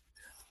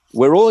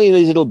 We're all in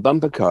these little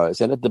bumper cars,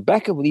 and at the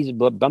back of these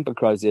bumper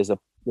cars, there's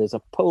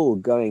a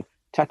pole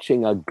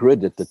touching a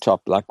grid at the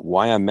top, like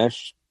wire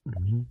mesh.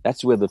 Mm-hmm.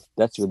 That's where the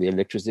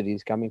electricity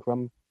is coming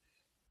from.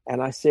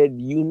 And I said,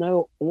 you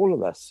know, all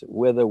of us,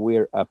 whether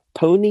we're a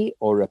pony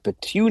or a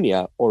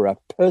petunia or a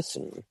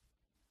person,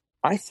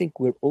 I think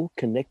we're all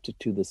connected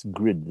to this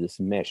grid, this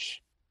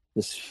mesh,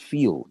 this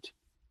field,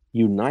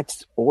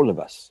 unites all of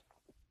us.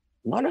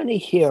 Not only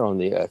here on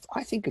the earth,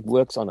 I think it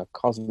works on a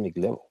cosmic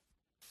level.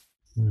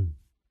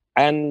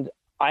 And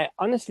I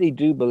honestly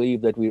do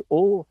believe that we're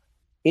all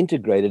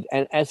integrated.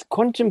 And as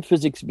quantum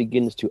physics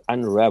begins to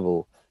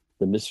unravel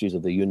the mysteries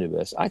of the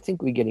universe, I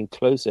think we're getting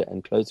closer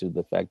and closer to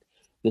the fact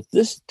that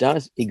this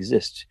does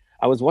exist.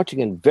 I was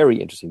watching a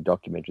very interesting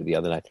documentary the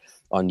other night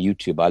on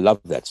YouTube. I love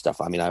that stuff.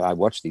 I mean, I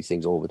watch these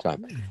things all the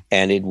time.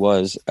 And it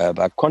was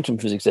about quantum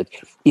physics, that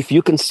if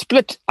you can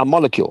split a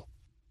molecule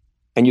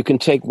and you can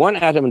take one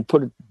atom and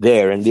put it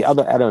there and the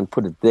other atom and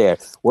put it there,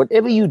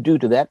 whatever you do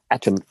to that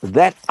atom,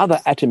 that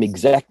other atom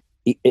it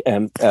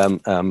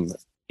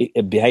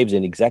behaves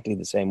in exactly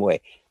the same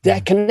way. They're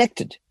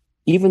connected,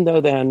 even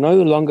though they are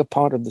no longer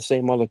part of the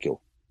same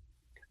molecule.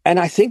 And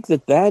I think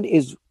that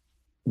is,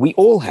 we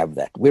all have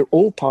that. We're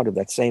all part of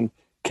that same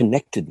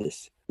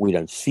connectedness. We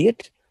don't see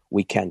it.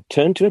 We can't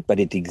turn to it, but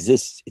it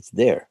exists. It's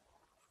there.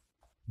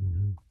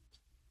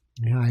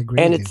 Yeah, I agree.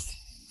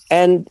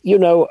 And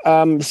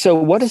so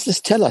what does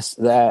this tell us?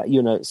 That,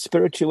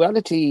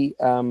 spirituality,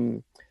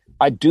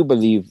 I do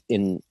believe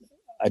in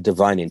a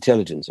divine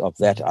intelligence. Of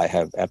that, I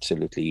have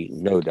absolutely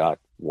no doubt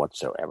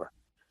whatsoever.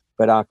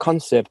 But our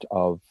concept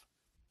of,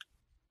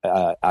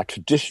 our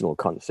traditional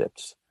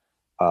concepts,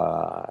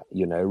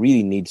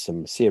 really needs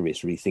some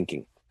serious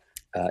rethinking.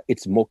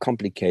 It's more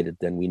complicated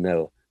than we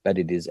know, but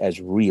it is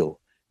as real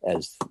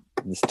as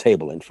this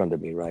table in front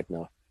of me right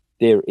now.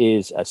 There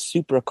is a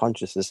super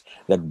consciousness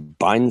that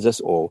binds us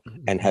all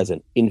and has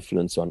an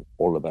influence on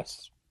all of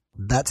us.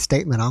 That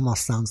statement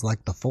almost sounds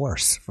like the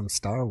Force from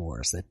Star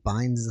Wars. It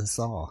binds us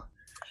all.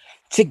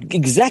 It's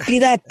exactly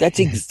that. That's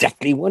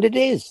exactly what it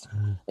is.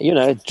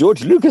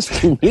 George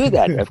Lucas knew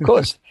that, of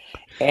course.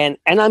 And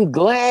I'm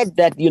glad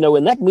that,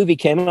 when that movie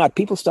came out,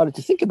 people started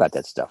to think about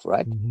that stuff,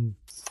 right? Mm-hmm.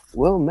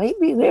 Well,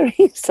 maybe there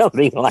is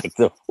something like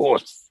the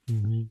Force.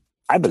 Mm-hmm.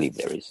 I believe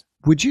there is.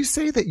 Would you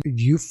say that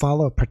you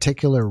follow a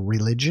particular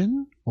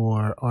religion,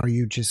 or are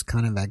you just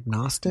kind of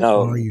agnostic,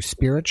 or are you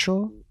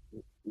spiritual?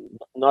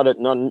 Not at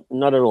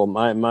all.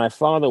 My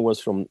father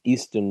was from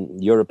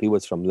Eastern Europe. He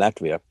was from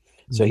Latvia.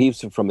 So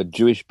he's from a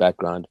Jewish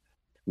background.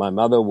 My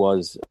mother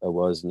was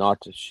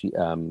not.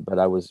 But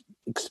I was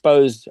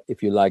exposed,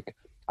 if you like.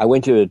 I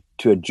went to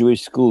a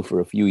Jewish school for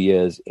a few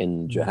years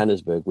in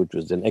Johannesburg, which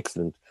was an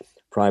excellent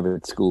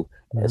private school.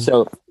 Mm-hmm.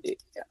 So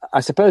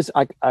I suppose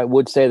I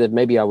would say that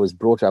maybe I was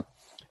brought up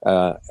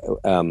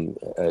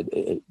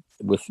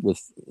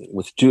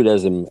with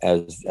Judaism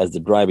as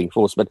the driving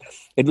force. But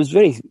it was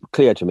very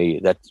clear to me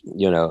that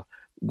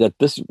that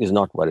this is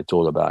not what it's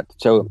all about.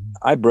 So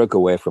I broke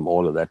away from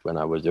all of that when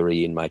I was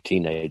already in my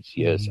teenage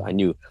years. I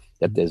knew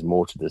that there's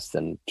more to this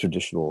than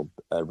traditional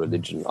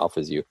religion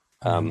offers you.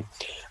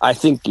 I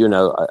think,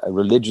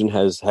 religion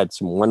has had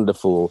some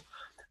wonderful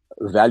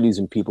values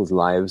in people's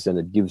lives, and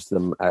it gives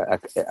them a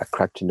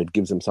crutch, and it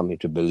gives them something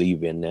to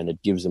believe in, and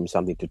it gives them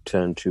something to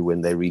turn to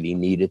when they really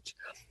need it,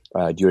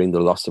 during the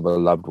loss of a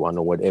loved one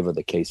or whatever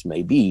the case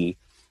may be.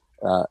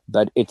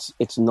 But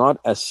it's not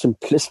as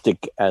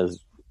simplistic as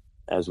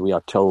we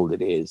are told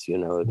it is,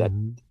 that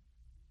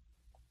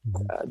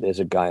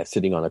there's a guy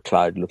sitting on a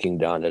cloud looking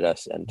down at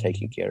us and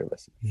taking care of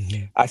us.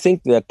 Mm-hmm. I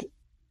think that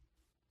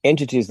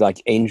entities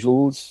like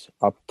angels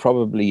are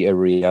probably a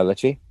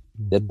reality,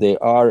 that there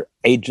are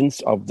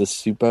agents of the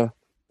super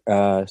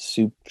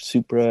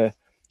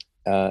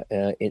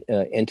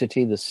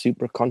entity, the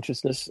super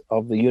consciousness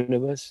of the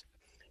universe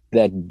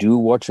that do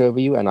watch over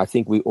you. And I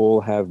think we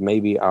all have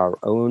maybe our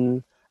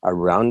own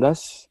around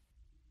us.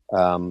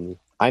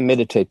 I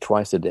meditate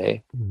twice a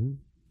day,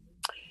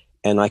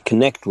 and I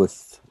connect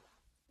with,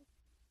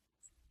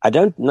 I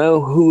don't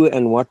know who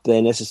and what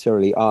they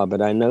necessarily are,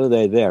 but I know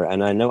they're there,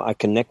 and I know I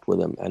connect with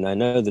them, and I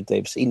know that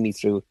they've seen me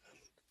through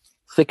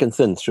thick and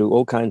thin, through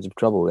all kinds of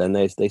trouble, and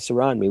they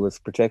surround me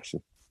with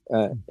protection.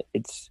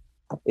 It's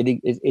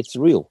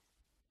real.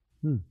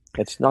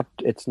 It's not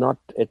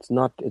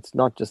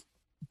just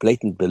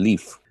blatant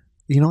belief.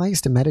 I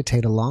used to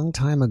meditate a long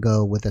time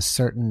ago with a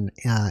certain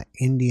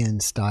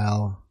Indian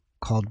style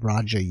called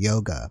Raja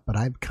Yoga, but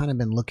I've kind of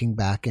been looking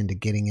back into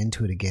getting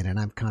into it again, and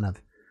I've kind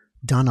of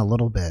done a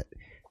little bit.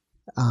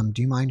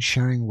 Do you mind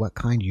sharing what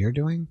kind you're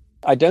doing?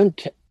 I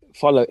don't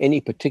follow any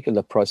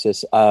particular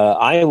process.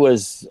 I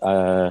was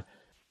back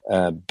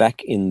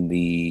in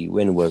the,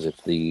 when was it?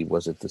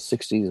 Was it the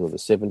 60s or the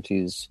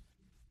 70s?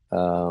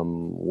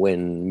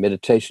 When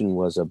meditation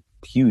was a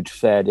huge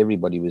fad,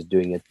 everybody was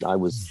doing it. I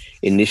was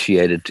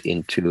initiated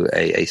into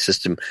a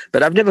system,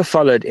 but I've never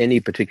followed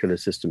any particular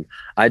system.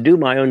 I do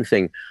my own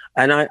thing,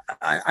 and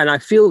I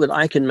feel that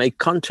I can make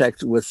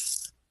contact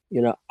with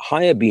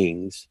higher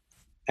beings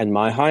and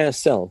my higher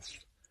self,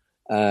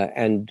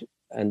 and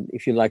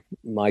if you like,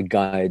 my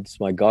guides,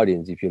 my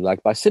guardians, if you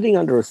like, by sitting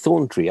under a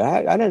thorn tree.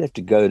 I don't have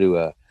to go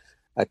to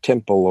a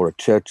temple or a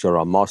church or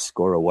a mosque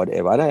or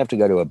whatever. I don't have to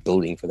go to a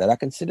building for that. I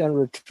can sit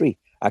under a tree.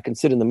 I can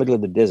sit in the middle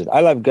of the desert.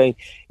 I love going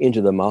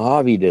into the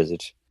Mojave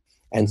Desert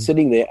and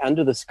sitting there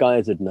under the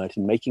skies at night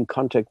and making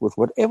contact with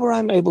whatever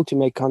I'm able to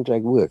make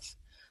contact with.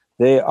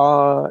 There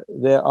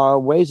are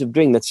ways of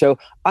doing that. So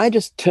I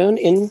just turn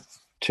in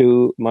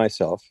to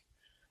myself.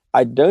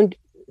 I don't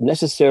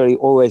necessarily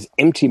always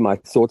empty my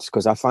thoughts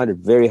because I find it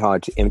very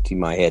hard to empty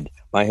my head.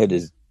 My head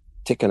is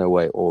ticking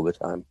away all the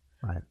time.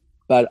 Right.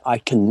 But I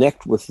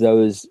connect with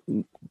those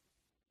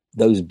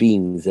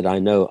beings that I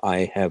know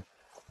I have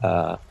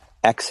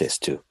access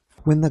to.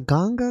 When the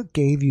Ganga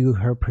gave you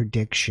her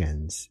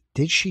predictions,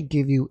 did she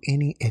give you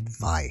any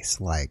advice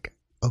like,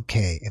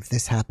 okay, if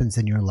this happens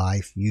in your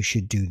life, you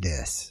should do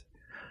this?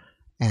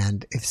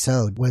 And if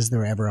so, was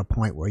there ever a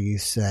point where you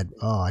said,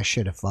 oh, I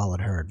should have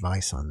followed her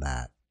advice on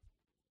that?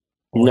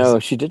 No,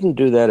 she didn't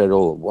do that at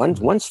all.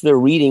 Once the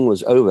reading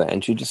was over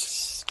and she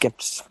just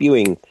kept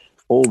spewing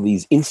all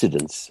these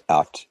incidents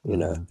out, you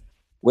know.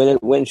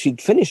 When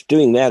she'd finished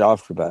doing that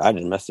after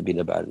it must have been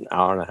about an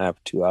hour and a half,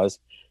 2 hours,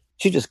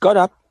 she just got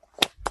up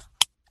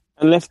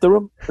and left the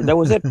room. And that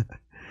was it,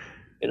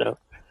 you know.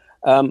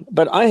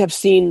 But I have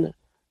seen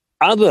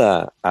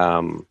other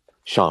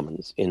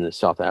shamans in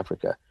South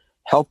Africa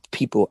help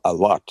people a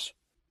lot.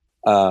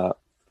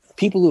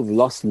 People who've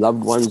lost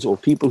loved ones or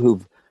people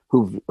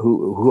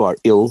who are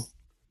ill,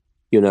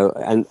 you know,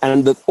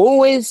 and that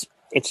always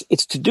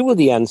it's to do with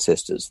the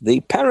ancestors.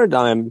 The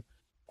paradigm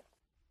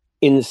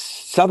in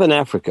Southern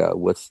Africa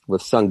with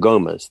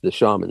Sangomas, the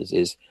shamans,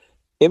 is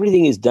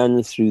everything is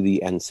done through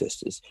the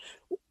ancestors.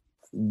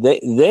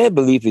 Their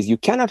belief is you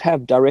cannot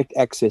have direct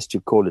access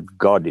to, call it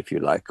God, if you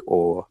like,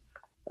 or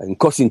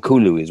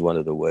Nkosinkulu is one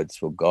of the words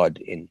for God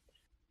in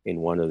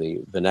one of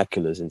the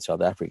vernaculars in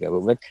South Africa.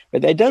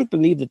 But they don't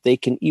believe that they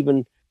can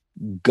even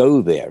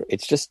go there.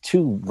 It's just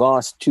too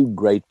vast, too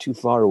great, too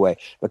far away.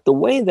 But the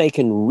way they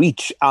can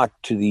reach out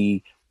to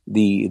the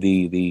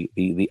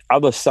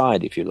other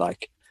side, if you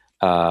like,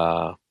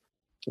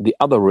 the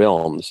other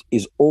realms,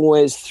 is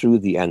always through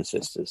the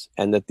ancestors,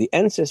 and that the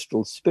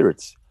ancestral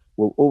spirits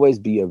will always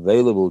be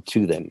available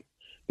to them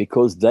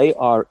because they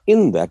are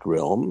in that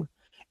realm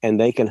and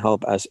they can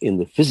help us in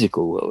the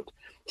physical world.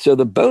 So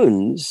the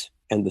bones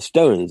and the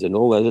stones and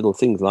all those little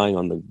things lying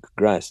on the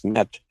grass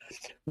mat,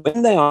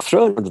 when they are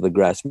thrown onto the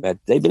grass mat,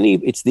 they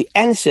believe it's the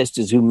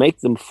ancestors who make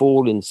them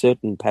fall in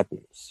certain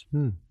patterns.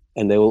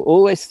 And they will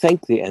always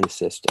thank the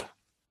ancestor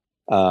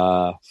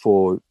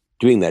for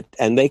doing that.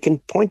 And they can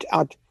point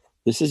out,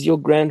 this is your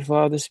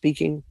grandfather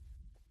speaking,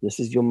 this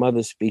is your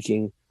mother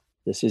speaking,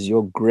 this is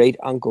your great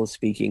uncle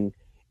speaking,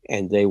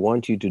 and they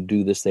want you to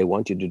do this, they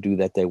want you to do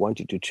that, they want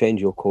you to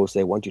change your course,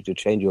 they want you to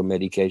change your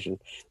medication,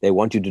 they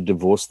want you to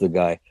divorce the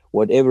guy,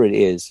 whatever it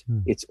is.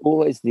 It's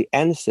always the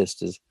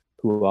ancestors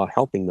who are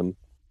helping them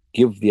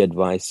give the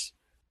advice,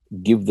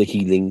 give the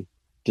healing,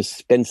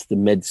 dispense the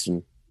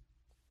medicine.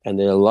 And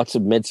there are lots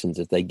of medicines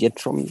that they get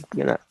from,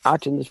 you know,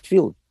 out in the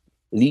field,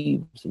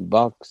 leaves and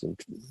barks and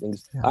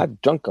things. Yeah. I've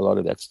drunk a lot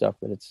of that stuff,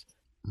 and it's,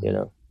 you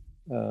know,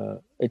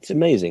 it's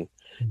amazing.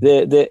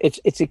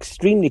 It's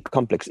extremely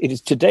complex. It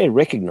is today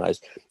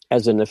recognized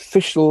as an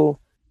official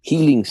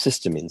healing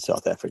system in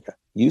South Africa.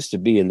 It used to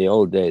be in the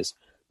old days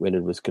when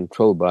it was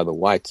controlled by the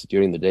whites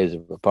during the days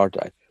of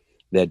apartheid,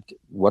 that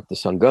what the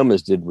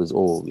Sangomas did was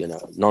all, you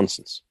know,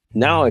 nonsense.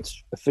 Now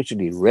it's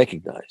officially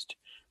recognized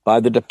by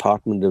the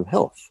Department of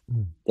Health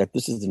that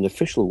this is an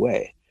official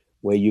way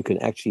where you can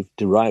actually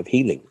derive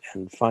healing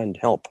and find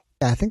help.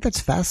 I think that's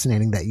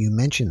fascinating that you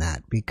mentioned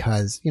that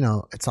because, you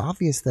know, it's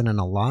obvious that in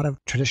a lot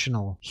of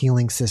traditional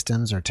healing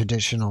systems or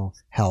traditional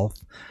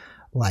health,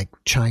 like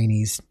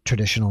Chinese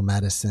traditional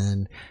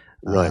medicine,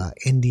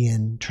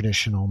 Indian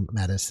traditional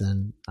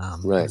medicine,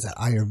 was that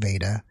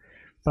Ayurveda,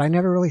 but I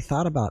never really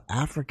thought about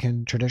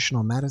African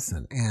traditional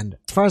medicine. And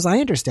as far as I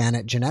understand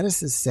it,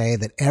 geneticists say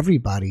that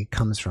everybody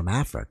comes from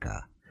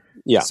Africa.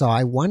 Yeah. So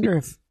I wonder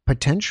if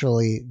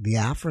potentially the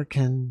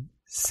African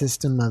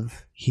system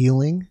of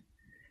healing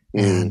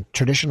and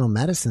traditional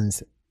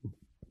medicines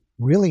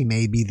really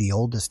may be the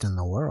oldest in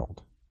the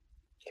world.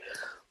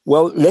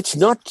 Well, let's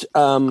not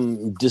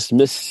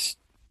dismiss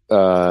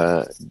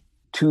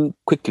too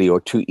quickly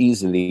or too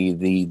easily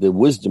the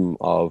wisdom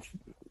of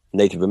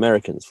Native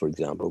Americans, for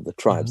example, the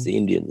tribes, the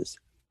Indians.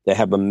 They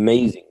have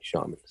amazing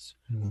shamans.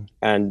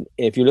 And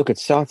if you look at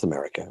South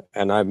America,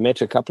 and I've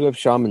met a couple of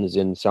shamans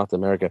in South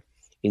America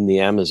in the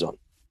Amazon.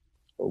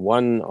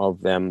 One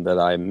of them that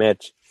I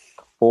met,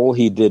 all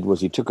he did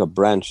was he took a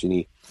branch and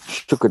he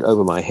shook it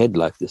over my head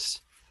like this.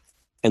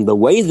 And the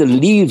way the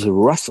leaves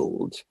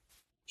rustled,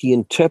 he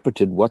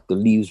interpreted what the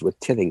leaves were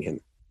telling him.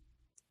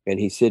 And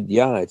he said,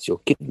 yeah, it's your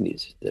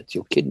kidneys. That's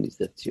your kidneys.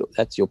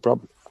 That's your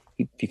problem.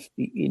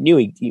 He knew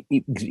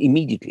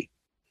immediately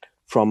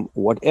from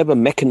whatever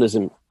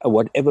mechanism, or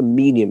whatever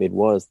medium it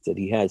was that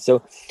he had.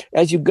 So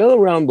as you go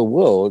around the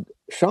world,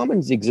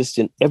 shamans exist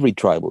in every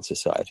tribal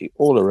society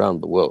all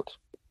around the world.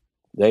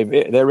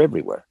 They're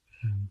everywhere.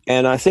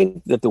 And I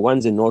think that the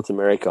ones in North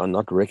America are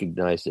not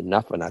recognized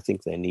enough, and I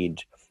think they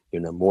need, you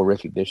know, more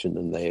recognition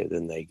than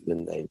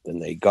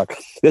they got.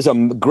 There's a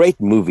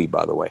great movie,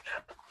 by the way,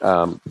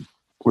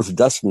 with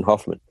Dustin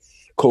Hoffman,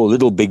 called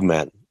Little Big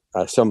Man.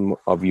 Some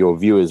of your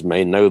viewers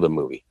may know the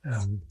movie.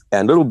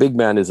 And Little Big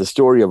Man is a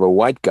story of a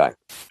white guy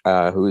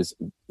who's,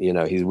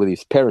 he's with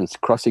his parents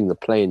crossing the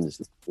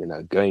plains,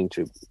 going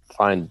to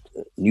find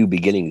new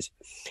beginnings.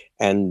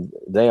 And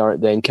they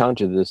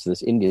encounter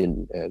this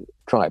Indian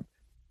tribe,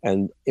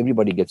 and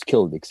everybody gets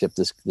killed except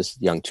this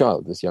young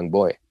child, this young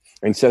boy.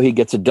 And so he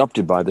gets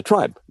adopted by the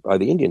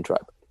Indian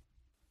tribe.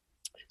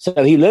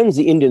 So he learns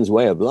the Indians'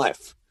 way of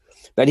life,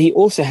 but he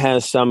also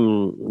has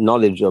some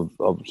knowledge of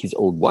his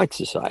old white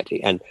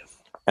society. And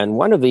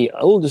one of the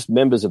oldest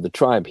members of the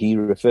tribe he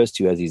refers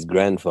to as his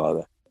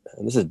grandfather.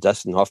 And this is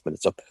Dustin Hoffman.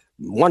 It's a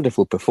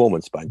wonderful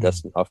performance by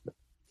Dustin Hoffman.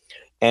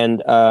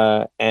 And in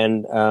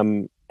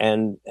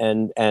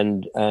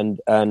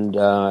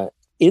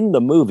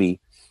the movie,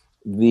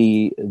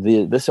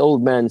 this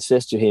old man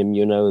says to him,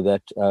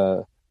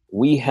 that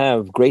we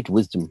have great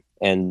wisdom,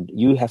 and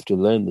you have to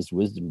learn this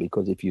wisdom,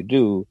 because if you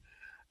do,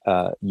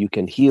 you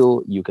can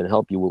heal, you can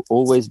help, you will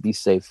always be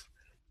safe.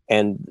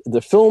 And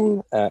the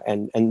film,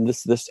 and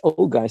this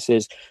old guy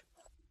says,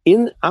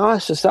 in our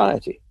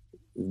society,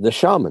 the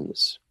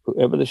shamans,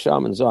 whoever the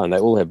shamans are, and they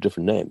all have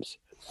different names,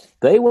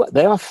 they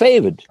are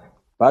favored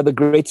by the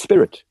Great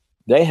Spirit.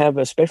 They have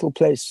a special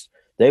place.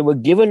 They were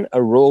given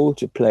a role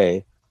to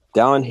play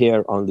down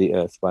here on the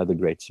earth by the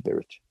Great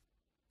Spirit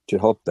to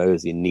help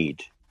those in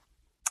need.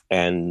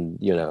 And,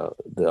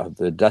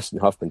 the Dustin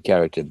Hoffman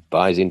character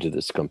buys into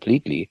this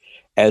completely,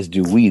 as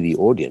do we, the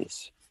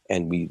audience.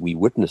 And we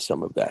witness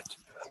some of that.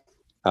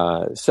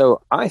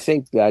 So I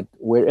think that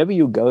wherever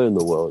you go in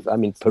the world,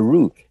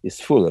 Peru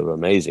is full of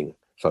amazing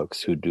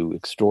folks who do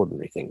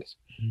extraordinary things.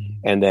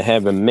 And they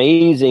have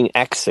amazing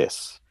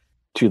access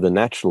to the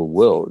natural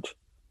world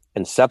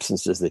and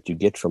substances that you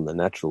get from the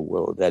natural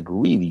world that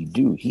really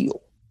do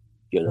heal,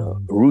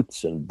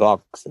 roots and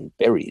barks and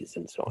berries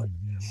and so on.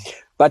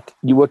 But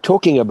you were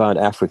talking about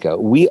Africa.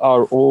 We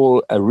are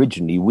all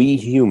originally, we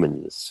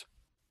humans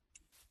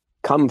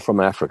come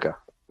from Africa.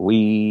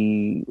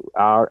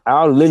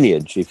 Our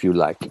lineage, if you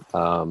like,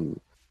 the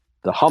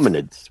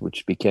hominids,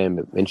 which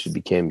eventually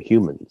became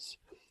humans,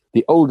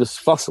 the oldest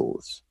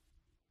fossils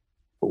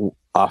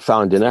are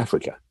found in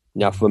Africa.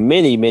 Now, for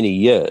many, many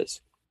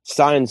years,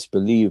 science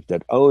believed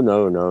that,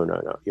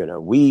 no,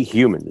 we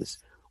humans,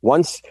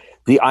 once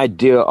the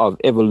idea of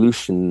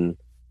evolution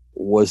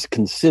was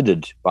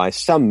considered by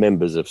some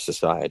members of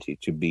society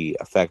to be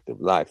a fact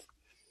of life,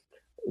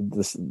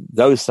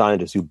 those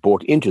scientists who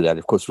bought into that,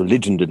 of course,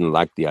 religion didn't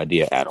like the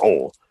idea at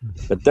all,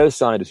 but those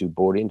scientists who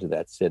bought into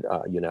that said,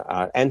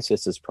 our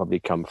ancestors probably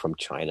come from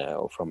China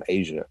or from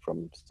Asia,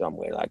 from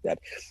somewhere like that.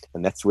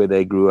 And that's where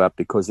they grew up,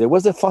 because there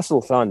was a fossil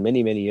found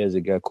many, many years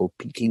ago called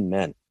Peking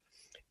Man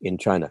in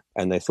China.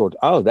 And they thought,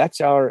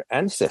 that's our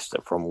ancestor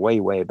from way,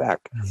 way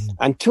back.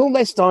 Until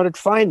they started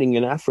finding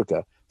in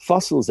Africa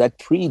fossils that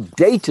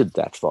predated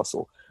that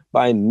fossil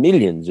by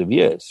millions of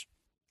years.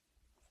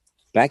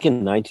 Back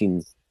in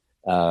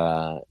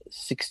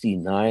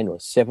 1969 or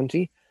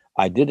 70,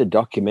 I did a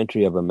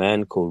documentary of a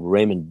man called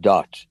Raymond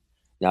Dart.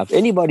 Now, if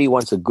anybody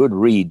wants a good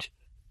read,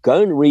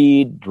 go and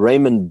read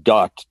Raymond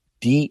Dart,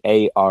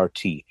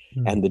 D-A-R-T,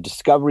 and the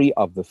discovery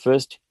of the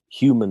first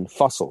human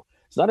fossil.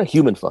 It's not a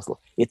human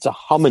fossil. It's a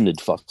hominid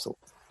fossil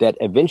that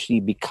eventually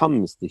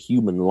becomes the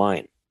human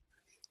line.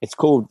 It's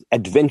called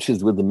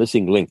Adventures with the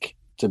Missing Link.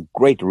 It's a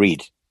great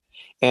read.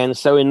 And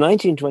so in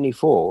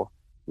 1924,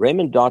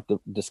 Raymond Dart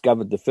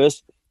discovered the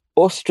first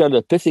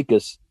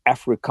Australopithecus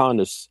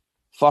africanus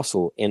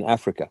fossil in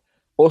Africa.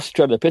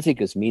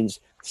 Australopithecus means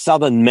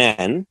southern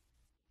man,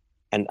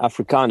 and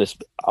Africanus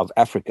of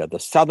Africa, the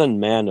southern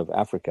man of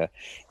Africa.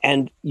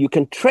 And you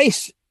can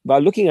trace, by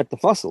looking at the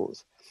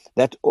fossils,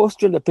 that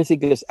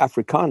Australopithecus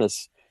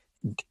africanus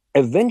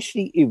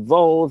eventually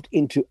evolved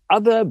into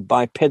other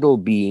bipedal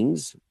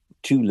beings,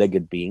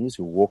 two-legged beings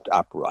who walked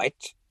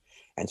upright,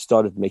 and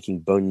started making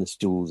bone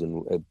tools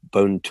and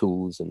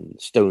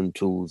stone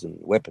tools and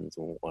weapons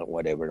and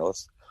whatever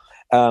else.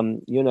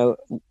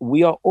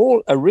 We are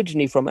all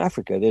originally from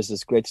Africa. There's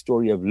this great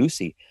story of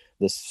Lucy,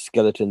 this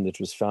skeleton that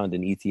was found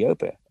in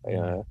Ethiopia.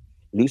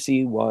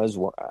 Lucy was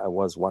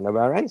one of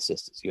our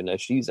ancestors.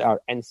 She's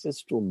our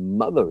ancestral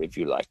mother, if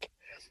you like.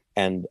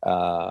 And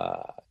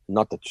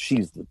not that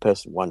she's the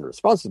one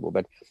responsible,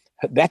 but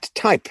that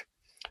type.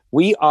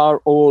 We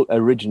are all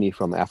originally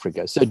from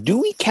Africa. So do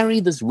we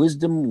carry this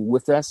wisdom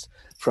with us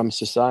from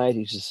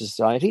society to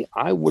society?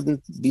 I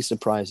wouldn't be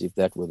surprised if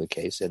that were the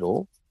case at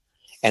all.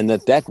 And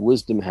that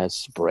wisdom has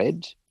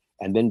spread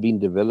and then been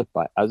developed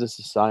by other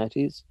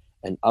societies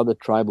and other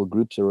tribal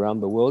groups around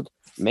the world.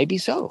 Maybe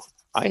so.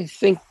 I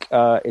think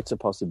it's a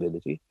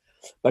possibility.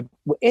 But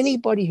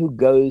anybody who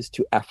goes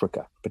to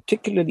Africa,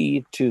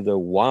 particularly to the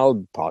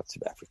wild parts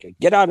of Africa,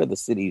 get out of the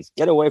cities,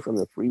 get away from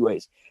the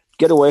freeways,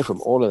 get away from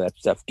all of that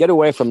stuff, get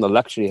away from the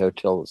luxury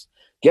hotels,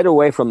 get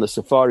away from the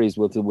safaris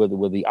with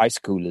the ice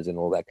coolers and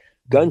all that.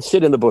 Go and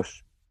sit in the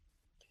bush.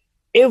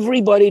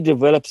 Everybody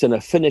develops an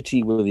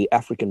affinity with the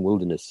African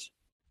wilderness.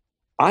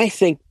 I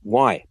think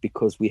why?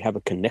 Because we have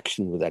a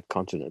connection with that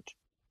continent.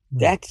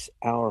 That's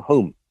our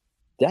home.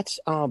 That's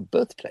our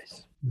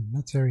birthplace.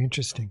 That's very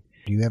interesting.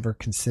 Do you ever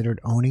considered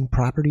owning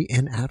property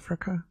in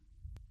Africa?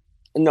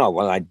 No,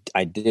 well,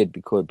 I did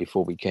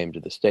before we came to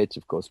the States,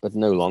 of course, but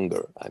no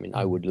longer. I mean,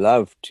 I would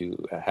love to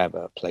have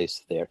a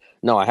place there.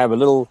 No, I have a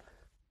little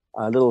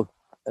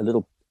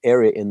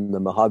area in the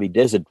Mojave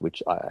Desert,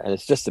 and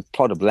it's just a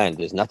plot of land.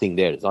 There's nothing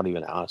there. There's not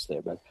even a house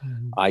there, but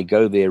I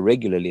go there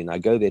regularly, and I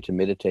go there to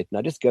meditate, and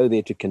I just go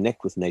there to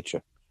connect with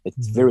nature.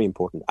 It's very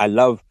important. I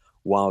love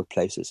wild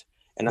places,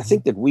 and I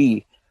think that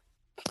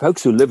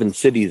folks who live in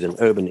cities and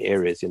urban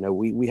areas,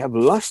 we have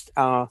lost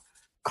our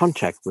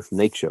contact with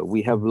nature.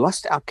 We have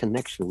lost our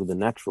connection with the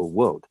natural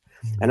world.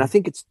 And I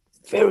think it's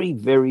very,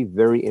 very,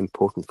 very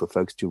important for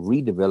folks to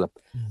redevelop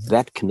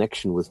that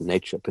connection with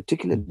nature,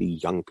 particularly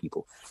young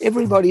people.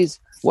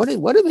 What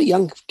do the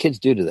young kids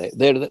do today?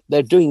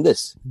 They're doing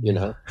this,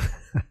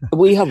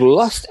 We have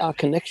lost our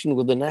connection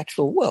with the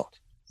natural world.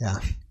 Yeah.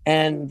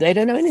 And they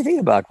don't know anything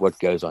about what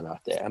goes on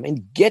out there. I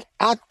mean, get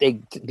out there,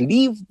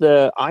 leave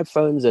the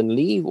iPhones and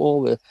leave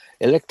all the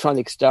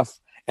electronic stuff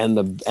and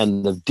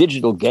the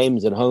digital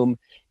games at home.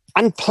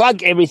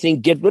 Unplug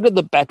everything, get rid of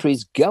the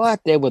batteries, go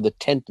out there with a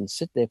tent and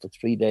sit there for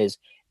 3 days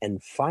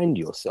and find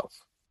yourself.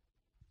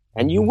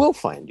 And you will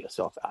find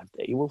yourself out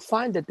there. You will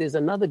find that there's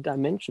another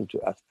dimension to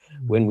us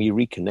when we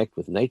reconnect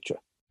with nature.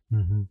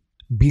 Mm-hmm.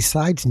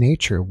 Besides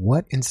nature,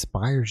 what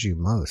inspires you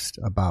most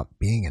about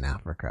being in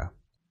Africa?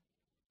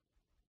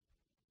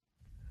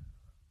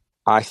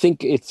 I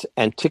think it's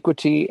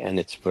antiquity and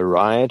its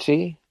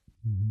variety.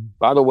 Mm-hmm.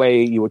 By the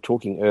way, you were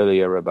talking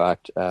earlier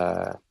about,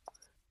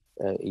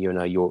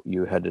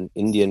 you had an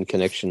Indian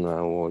connection,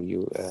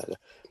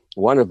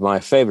 one of my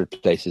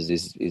favorite places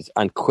is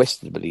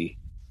unquestionably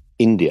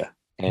India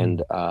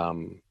and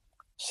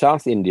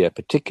South India,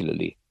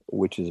 particularly,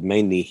 which is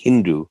mainly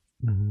Hindu,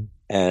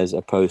 as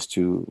opposed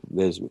to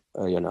there's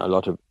a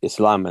lot of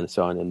Islam and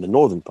so on in the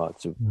northern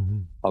parts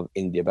of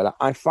India. But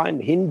I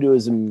find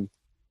Hinduism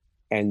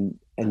and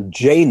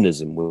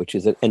Jainism, which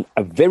is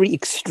a very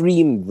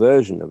extreme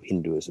version of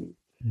Hinduism,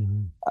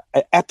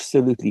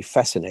 absolutely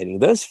fascinating.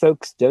 Those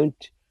folks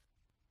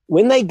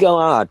when they go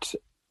out,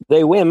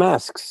 they wear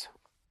masks.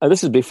 And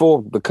this is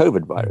before the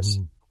COVID virus.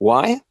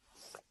 Why?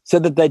 So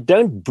that they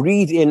don't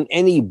breathe in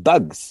any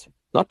bugs.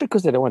 Not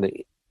because they don't want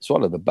to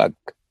swallow the bug,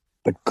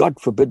 but God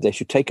forbid they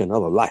should take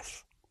another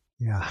life.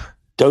 Yeah.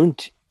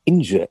 Don't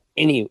injure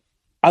any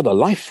other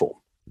life form.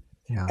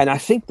 Yeah. And I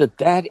think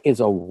that is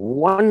a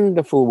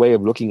wonderful way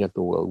of looking at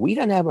the world. We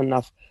don't have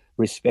enough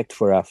respect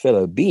for our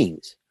fellow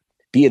beings,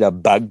 be it a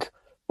bug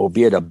or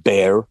be it a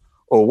bear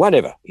or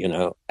whatever,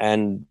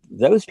 and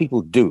those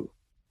people do.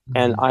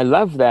 And I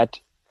love that,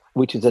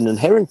 which is an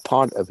inherent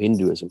part of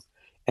Hinduism.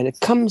 And it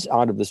comes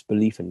out of this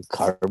belief in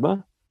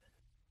karma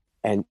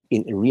and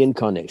in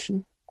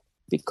reincarnation,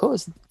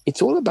 because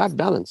it's all about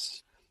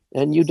balance.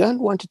 And you don't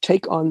want to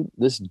take on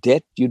this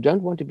debt. You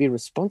don't want to be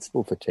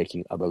responsible for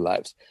taking other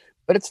lives.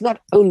 But it's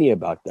not only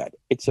about that.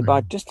 It's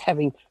about just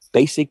having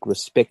basic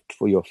respect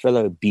for your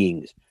fellow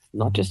beings,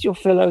 not just your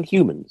fellow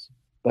humans,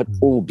 but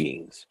all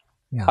beings.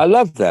 Yeah. I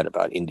love that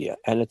about India.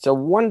 And it's a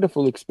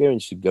wonderful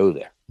experience to go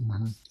there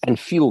and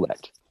feel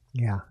that.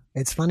 Yeah.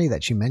 It's funny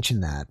that you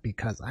mentioned that,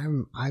 because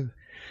I've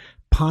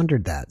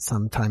pondered that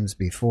sometimes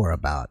before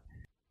about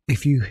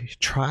if you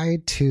try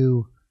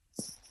to,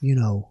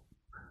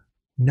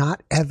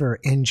 not ever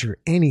injure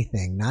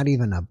anything, not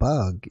even a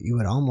bug, it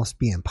would almost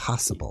be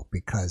impossible,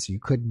 because you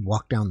couldn't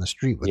walk down the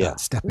street without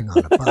stepping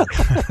on a bug.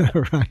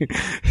 Right?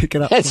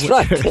 That's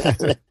right.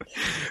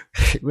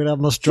 It would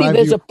almost drive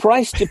there's a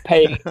price to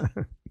pay.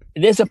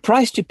 There's a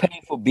price to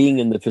pay for being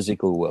in the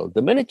physical world.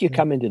 The minute you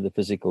come into the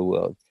physical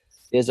world,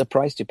 there's a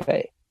price to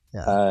pay.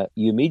 Yeah.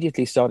 You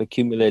immediately start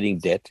accumulating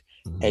debt,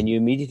 and you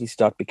immediately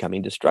start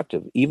becoming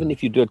destructive, even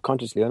if you do it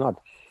consciously or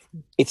not.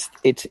 It's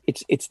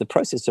the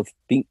process of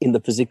being in the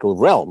physical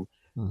realm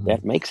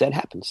that makes that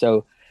happen.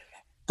 So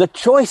the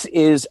choice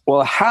is,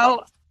 well,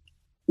 how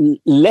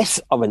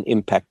less of an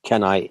impact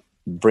can I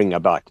bring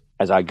about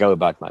as I go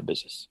about my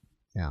business?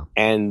 Yeah.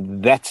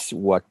 And that's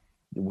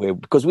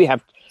because we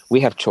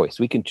have choice.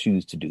 We can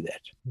choose to do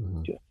that.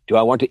 Do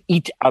I want to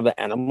eat other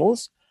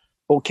animals,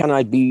 or can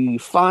I be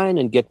fine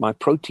and get my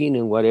protein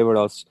and whatever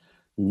else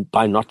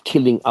by not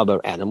killing other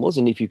animals?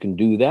 And if you can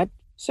do that,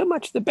 so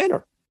much the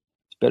better.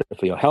 Better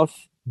for your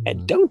health,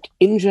 and don't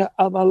injure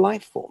other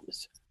life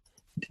forms.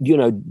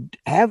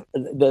 Have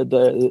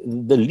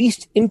the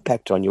least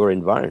impact on your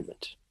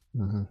environment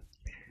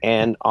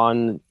and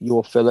on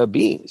your fellow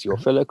beings, your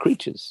fellow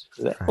creatures.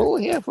 They're all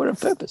here for a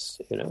purpose,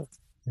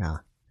 Yeah.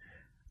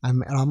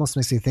 It almost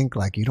makes you think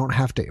like you don't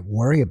have to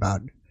worry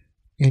about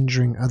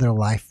injuring other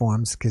life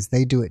forms, because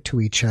they do it to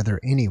each other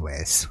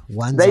anyways.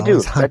 One's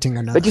always hunting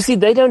another. But you see,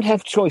 they don't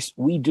have choice.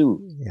 We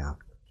do. Yeah.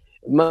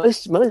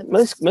 Most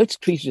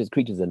creatures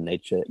in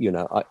nature,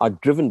 are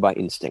driven by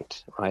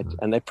instinct, right?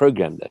 And they're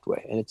programmed that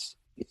way, and it's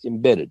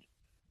embedded.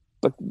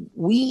 But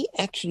we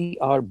actually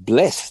are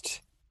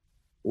blessed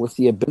with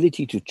the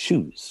ability to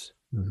choose,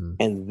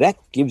 and that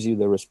gives you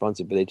the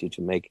responsibility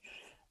to make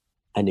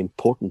an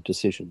important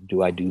decision.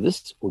 Do I do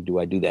this or do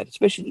I do that?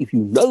 Especially if you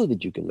know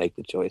that you can make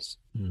the choice,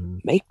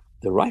 make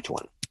the right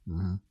one.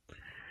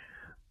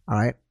 All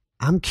right.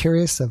 I'm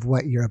curious of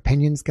what your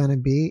opinion's going to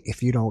be.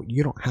 If you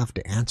don't have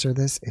to answer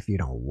this if you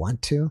don't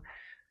want to.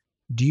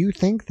 Do you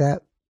think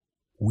that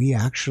we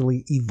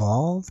actually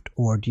evolved,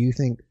 or do you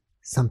think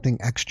something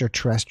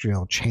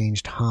extraterrestrial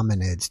changed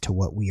hominids to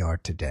what we are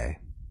today?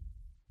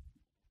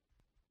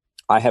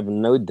 I have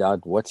no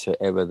doubt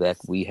whatsoever that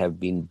we have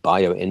been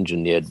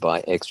bioengineered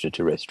by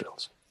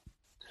extraterrestrials.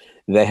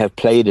 They have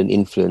played an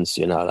influence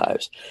in our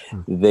lives.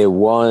 There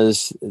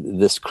was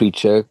this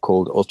creature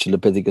called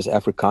Australopithecus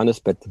africanus,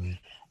 but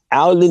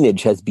our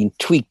lineage has been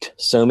tweaked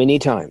so many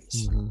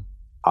times.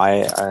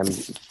 I am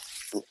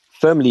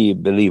firmly a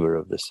believer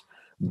of this.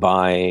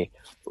 By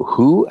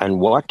who and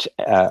what,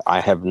 I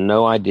have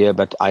no idea,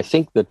 but I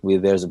think that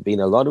there's been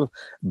a lot of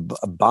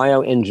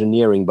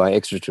bioengineering by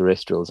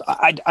extraterrestrials.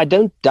 I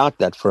don't doubt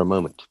that for a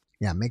moment.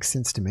 Yeah, it makes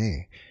sense to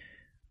me.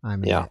 I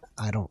mean,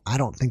 I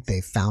don't think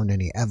they found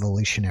any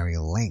evolutionary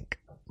link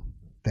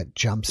that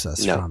jumps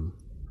us from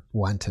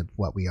one to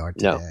what we are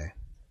today.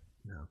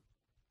 No.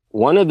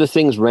 One of the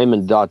things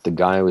Raymond Dart, the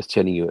guy I was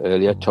telling you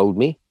earlier, told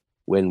me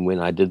when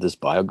I did this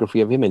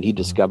biography of him and he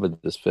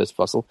discovered this first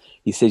fossil,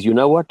 he says, you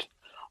know what,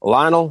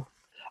 Lionel,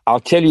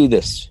 I'll tell you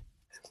this.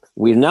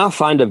 We now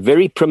find a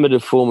very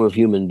primitive form of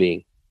human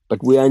being,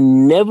 but we are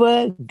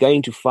never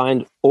going to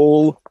find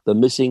all the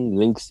missing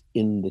links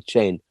in the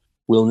chain.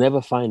 We'll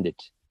never find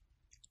it.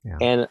 Yeah.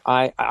 And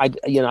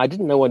I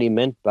didn't know what he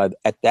meant by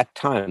at that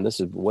time. This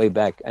is way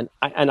back, and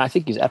I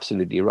think he's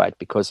absolutely right,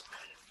 because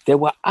there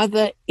were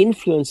other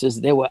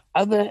influences, there were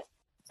other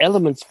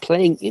elements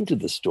playing into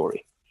the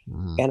story,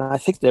 and I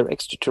think they're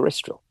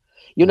extraterrestrial.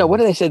 You know,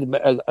 what do they say?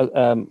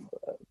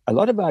 A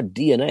lot of our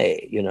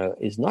DNA,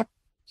 is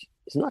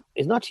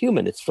not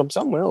human. It's from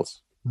somewhere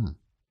else.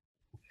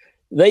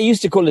 They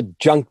used to call it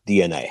junk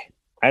DNA.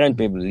 I don't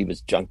believe it's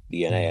junk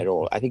DNA at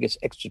all. I think it's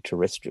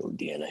extraterrestrial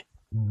DNA.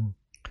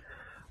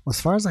 Well, as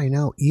far as I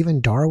know,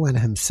 even Darwin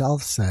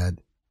himself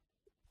said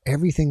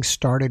everything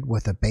started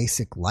with a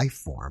basic life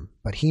form,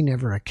 but he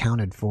never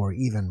accounted for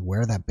even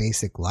where that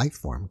basic life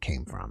form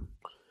came from.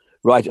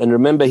 Right. And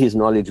remember, his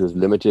knowledge was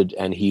limited,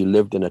 and he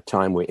lived in a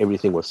time where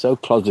everything was so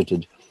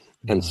closeted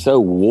and so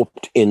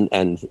warped in,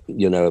 and,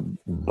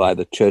 by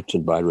the church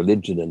and by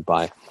religion and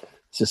by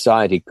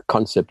society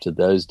concepts of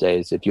those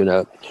days, that,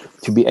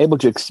 to be able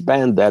to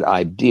expand that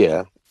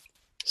idea,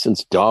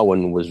 since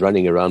Darwin was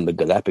running around the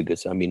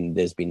Galapagos, I mean,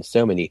 there's been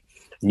so many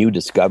new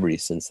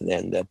discoveries since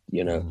then that,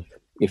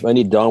 if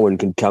only Darwin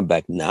could come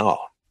back now,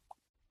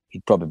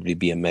 he'd probably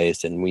be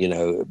amazed and,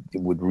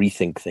 would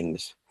rethink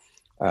things.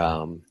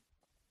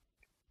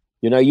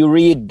 You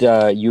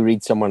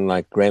read someone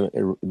like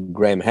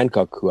Graham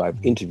Hancock, who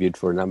I've interviewed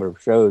for a number of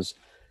shows,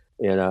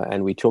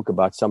 and we talk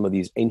about some of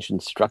these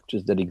ancient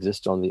structures that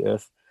exist on the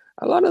earth.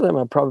 A lot of them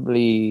are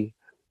probably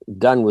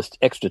done with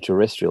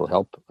extraterrestrial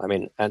help. I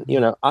mean, and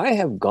I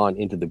have gone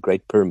into the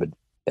Great Pyramid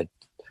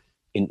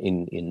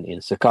in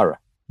Saqqara,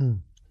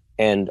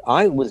 and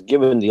I was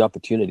given the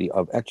opportunity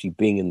of actually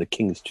being in the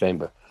king's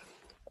chamber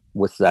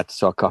with that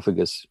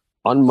sarcophagus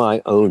on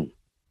my own.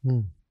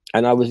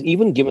 And I was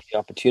even given the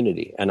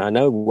opportunity, and I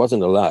know it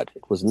wasn't allowed.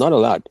 It was not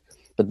allowed.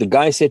 But the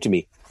guy said to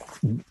me,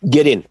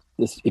 get in,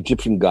 this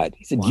Egyptian guide.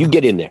 He said, you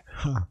get in there.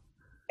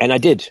 And I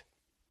did.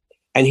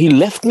 And he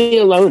left me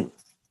alone.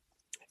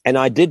 And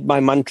I did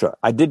my mantra.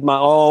 I did my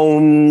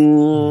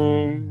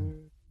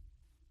own.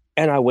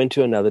 And I went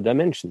to another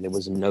dimension. There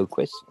was no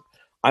question.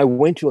 I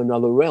went to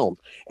another realm.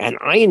 And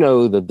I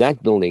know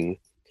that building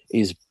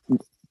is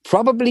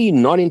probably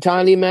not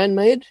entirely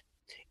man-made.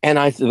 And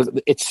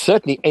it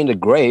certainly ain't a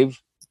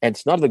grave. And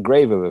it's not the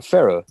grave of a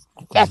pharaoh.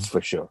 That's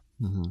for sure.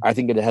 I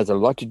think it has a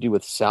lot to do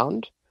with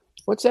sound.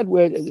 What's that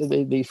word?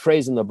 The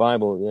phrase in the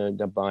Bible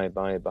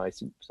by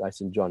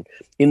St. John.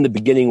 In the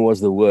beginning was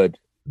the Word,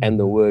 and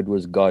the Word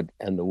was God,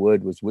 and the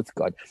Word was with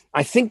God.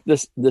 I think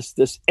this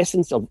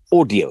essence of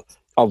audio,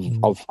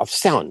 of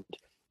sound,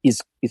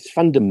 is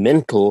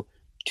fundamental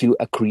to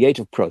a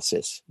creative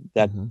process.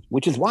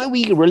 Which is why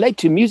we relate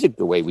to music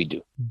the way we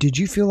do. Did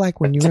you feel like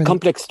when it's a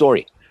complex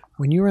story?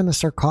 When you were in the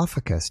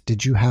sarcophagus,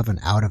 did you have an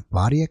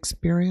out-of-body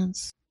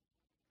experience?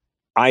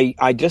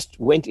 I just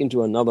went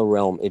into another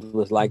realm. It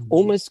was like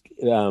almost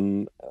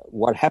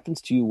what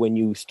happens to you when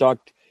you start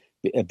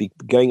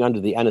going under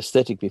the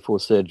anesthetic before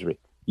surgery.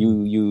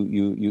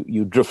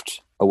 You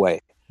drift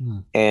away.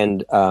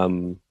 And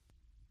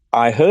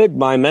I heard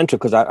my mantra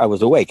because I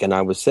was awake and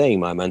I was saying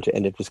my mantra,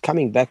 and it was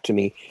coming back to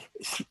me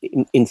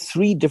in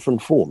three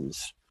different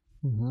forms.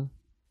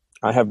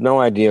 I have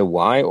no idea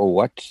why or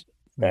what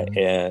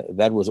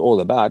that was all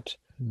about,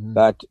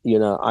 but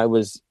I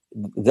was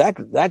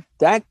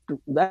that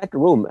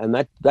room and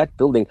that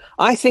building.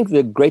 I think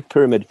the Great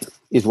Pyramid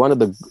is one of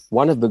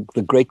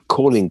the great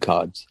calling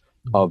cards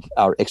of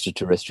our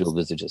extraterrestrial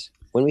visitors.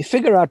 When we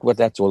figure out what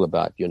that's all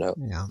about,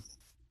 Yeah.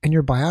 In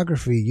your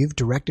biography, you've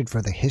directed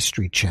for the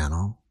History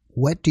Channel.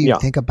 What do you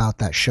think about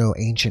that show,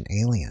 Ancient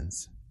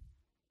Aliens?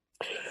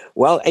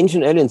 Well,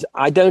 Ancient Aliens,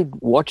 I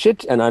don't watch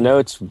it, and I know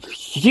it's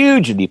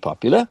hugely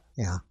popular.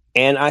 Yeah.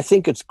 And I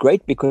think it's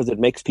great because it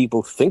makes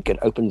people think. It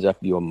opens up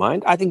your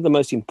mind. I think the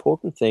most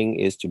important thing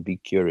is to be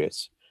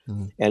curious.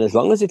 Mm-hmm. And as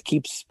long as it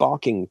keeps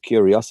sparking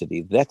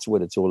curiosity, that's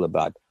what it's all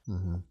about.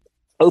 Mm-hmm.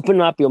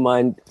 Open up your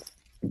mind,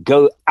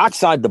 go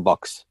outside the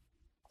box,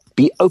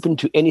 be open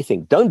to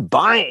anything. Don't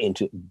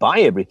buy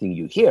everything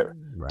you hear.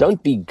 Right.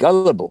 Don't be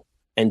gullible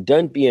and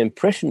don't be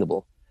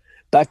impressionable,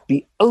 but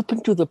be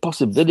open to the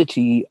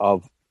possibility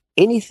of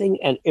anything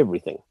and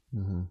everything,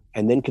 mm-hmm.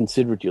 and then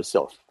consider it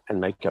yourself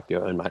and make up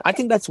your own mind. I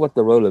think that's what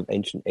the role of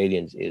Ancient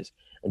Aliens is.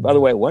 And by the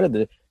way, one of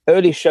the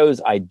early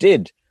shows I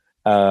did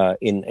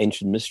in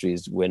Ancient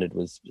Mysteries, when it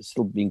was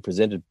still being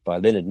presented by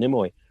Leonard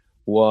Nimoy,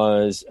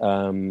 was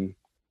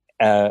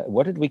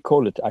what did we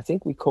call it? I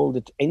think we called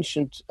it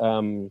Ancient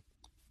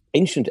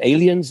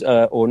Aliens,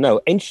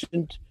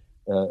 Ancient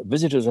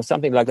Visitors, or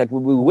something like that.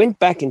 We went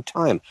back in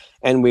time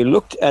and we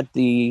looked at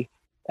the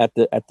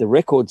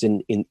records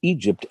in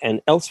Egypt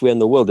and elsewhere in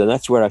the world, and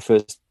that's where I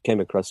first came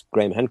across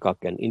Graham Hancock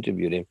and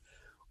interviewed him,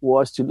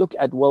 was to look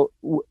at,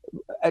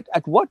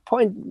 at what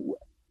point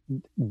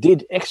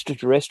did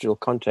extraterrestrial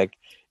contact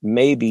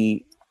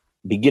maybe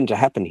begin to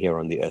happen here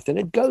on the Earth? And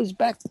it goes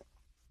back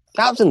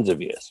thousands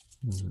of years.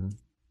 Mm-hmm.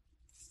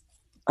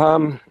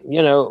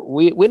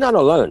 We're not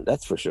alone,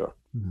 that's for sure.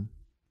 Mm-hmm.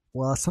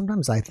 Well,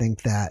 sometimes I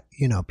think that,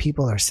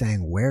 people are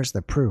saying, where's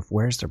the proof?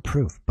 Where's the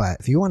proof? But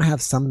if you want to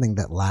have something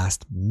that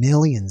lasts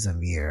millions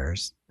of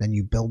years, then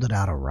you build it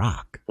out of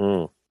rock,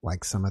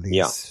 like some of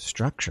these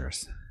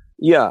structures.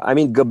 Yeah, I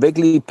mean,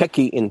 Göbekli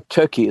Tepe in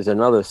Turkey is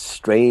another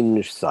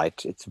strange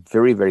site. It's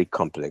very, very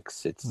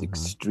complex. It's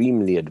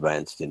extremely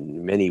advanced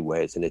in many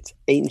ways, and it's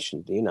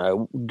ancient.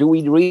 Do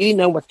we really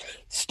know what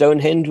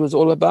Stonehenge was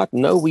all about?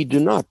 No, we do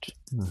not.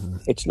 Mm-hmm.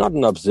 It's not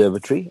an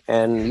observatory.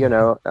 And,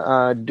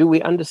 do we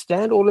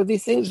understand all of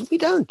these things? We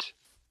don't.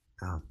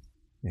 Oh,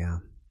 yeah.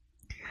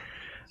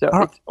 So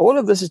all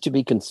of this is to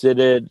be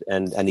considered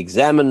and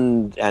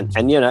examined, and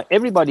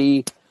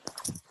everybody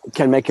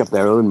can make up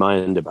their own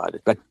mind about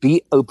it, but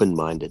be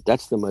open-minded.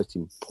 That's the most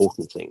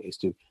important thing, is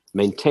to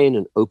maintain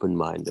an open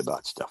mind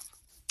about stuff.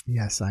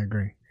 Yes, I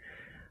agree.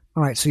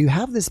 All right, so you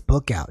have this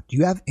book out. Do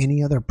you have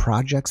any other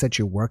projects that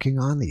you're working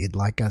on that you'd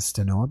like us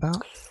to know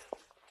about?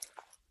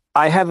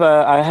 I have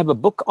a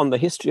book on the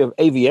history of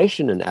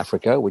aviation in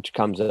Africa, which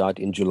comes out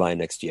in July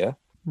next year.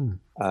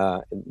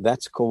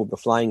 That's called The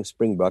Flying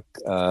Springbok.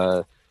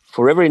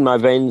 Forever in My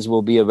Veins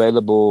will be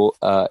available.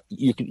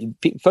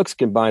 Folks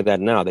can buy that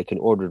now. They can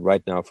order it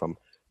right now from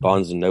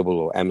Barnes & Noble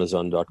or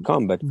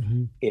Amazon.com. But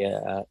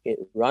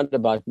around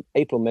about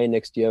April, May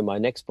next year, my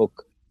next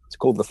book, it's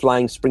called The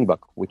Flying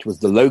Springbok, which was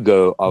the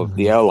logo of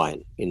the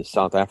airline in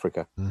South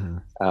Africa.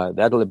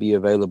 That'll be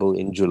available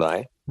in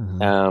July.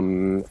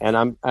 And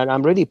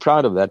I'm really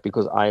proud of that,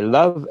 because I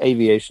love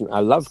aviation.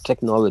 I love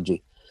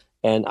technology,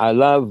 and I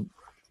love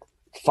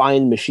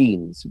fine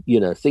machines,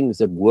 things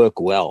that work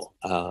well,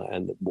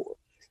 and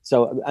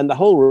the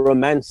whole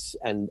romance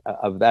of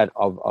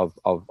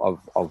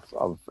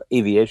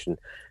aviation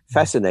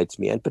fascinates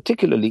me, and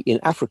particularly in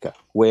Africa,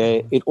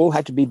 where it all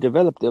had to be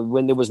developed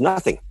when there was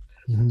nothing.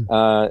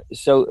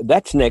 So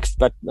that's next.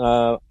 But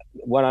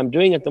what I'm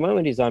doing at the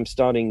moment is I'm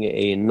starting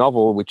a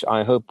novel, which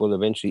I hope will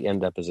eventually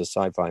end up as a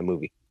sci-fi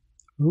movie.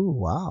 Ooh,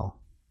 wow.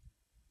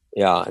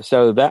 Yeah,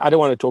 so that I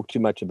don't want to talk too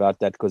much about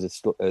that, because it's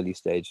still early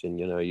stage, and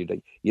you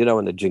don't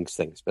want to jinx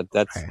things. But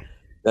that's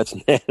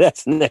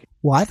next.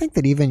 Well, I think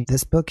that even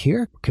this book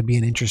here could be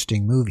an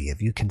interesting movie. Have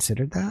you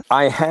considered that?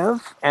 I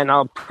have, and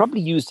I'll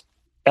probably use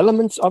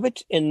elements of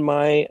it in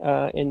my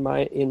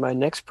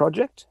next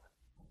project.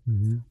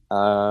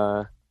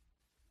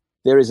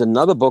 There is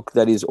another book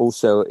that is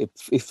also,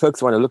 if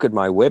folks want to look at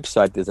my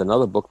website, there's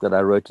another book that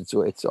I wrote.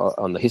 It's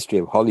on the history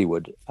of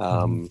Hollywood,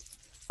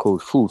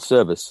 called Full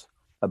Service,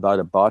 about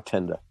a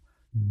bartender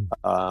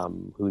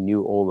who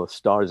knew all the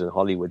stars in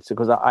Hollywood. So,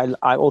 because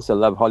I also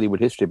love Hollywood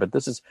history, but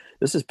this is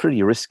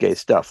pretty risque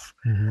stuff,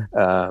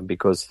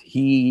 because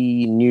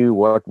he knew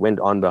what went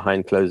on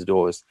behind closed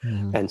doors,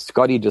 and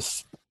Scotty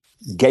just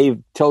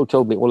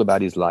told me all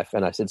about his life,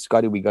 and I said,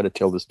 Scotty, we got to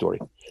tell the story.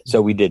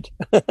 So we did,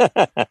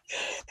 and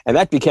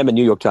that became a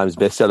New York Times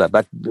bestseller.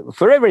 But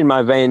Forever in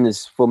My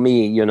Veins, for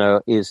me,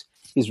 is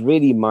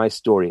really my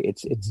story.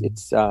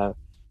 It's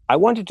I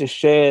wanted to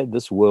share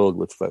this world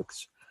with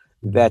folks,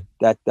 that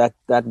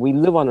we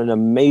live on an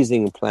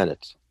amazing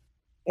planet,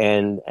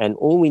 and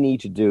all we need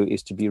to do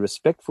is to be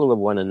respectful of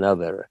one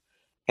another,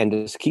 and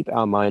just keep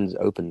our minds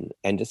open,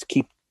 and just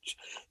keep.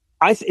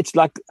 It's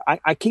like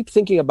I keep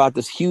thinking about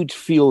this huge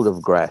field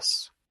of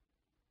grass,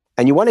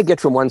 and you want to get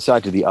from one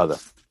side to the other,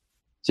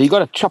 so you got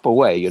to chop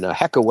away,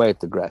 hack away at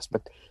the grass.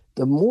 But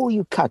the more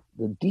you cut,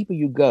 the deeper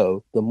you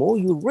go, the more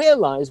you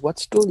realize what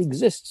still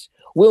exists.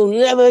 We'll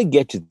never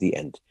get to the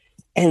end.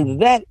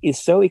 And that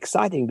is so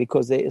exciting,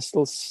 because there is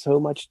still so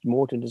much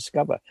more to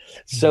discover,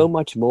 so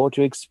much more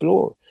to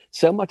explore,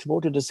 so much more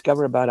to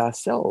discover about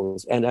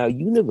ourselves and our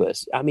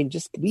universe. I mean,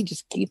 we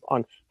just keep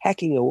on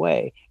hacking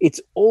away.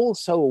 It's all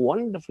so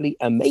wonderfully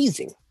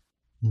amazing.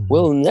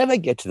 We'll never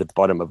get to the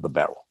bottom of the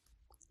barrel.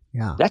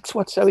 Yeah. That's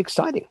what's so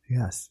exciting.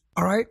 Yes.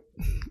 All right,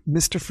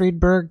 Mr.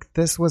 Friedberg,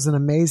 this was an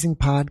amazing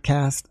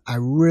podcast. I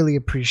really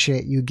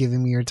appreciate you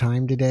giving me your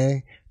time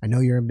today. I know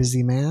you're a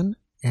busy man.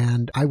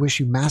 And I wish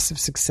you massive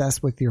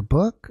success with your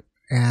book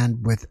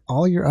and with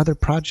all your other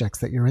projects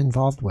that you're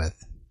involved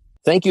with.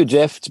 Thank you,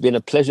 Jeff. It's been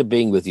a pleasure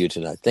being with you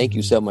tonight. Thank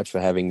you so much for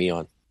having me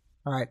on.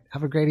 All right.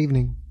 Have a great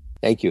evening.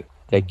 Thank you.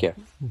 Take care.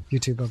 You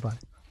too. Bye-bye.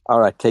 All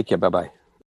right. Take care. Bye-bye.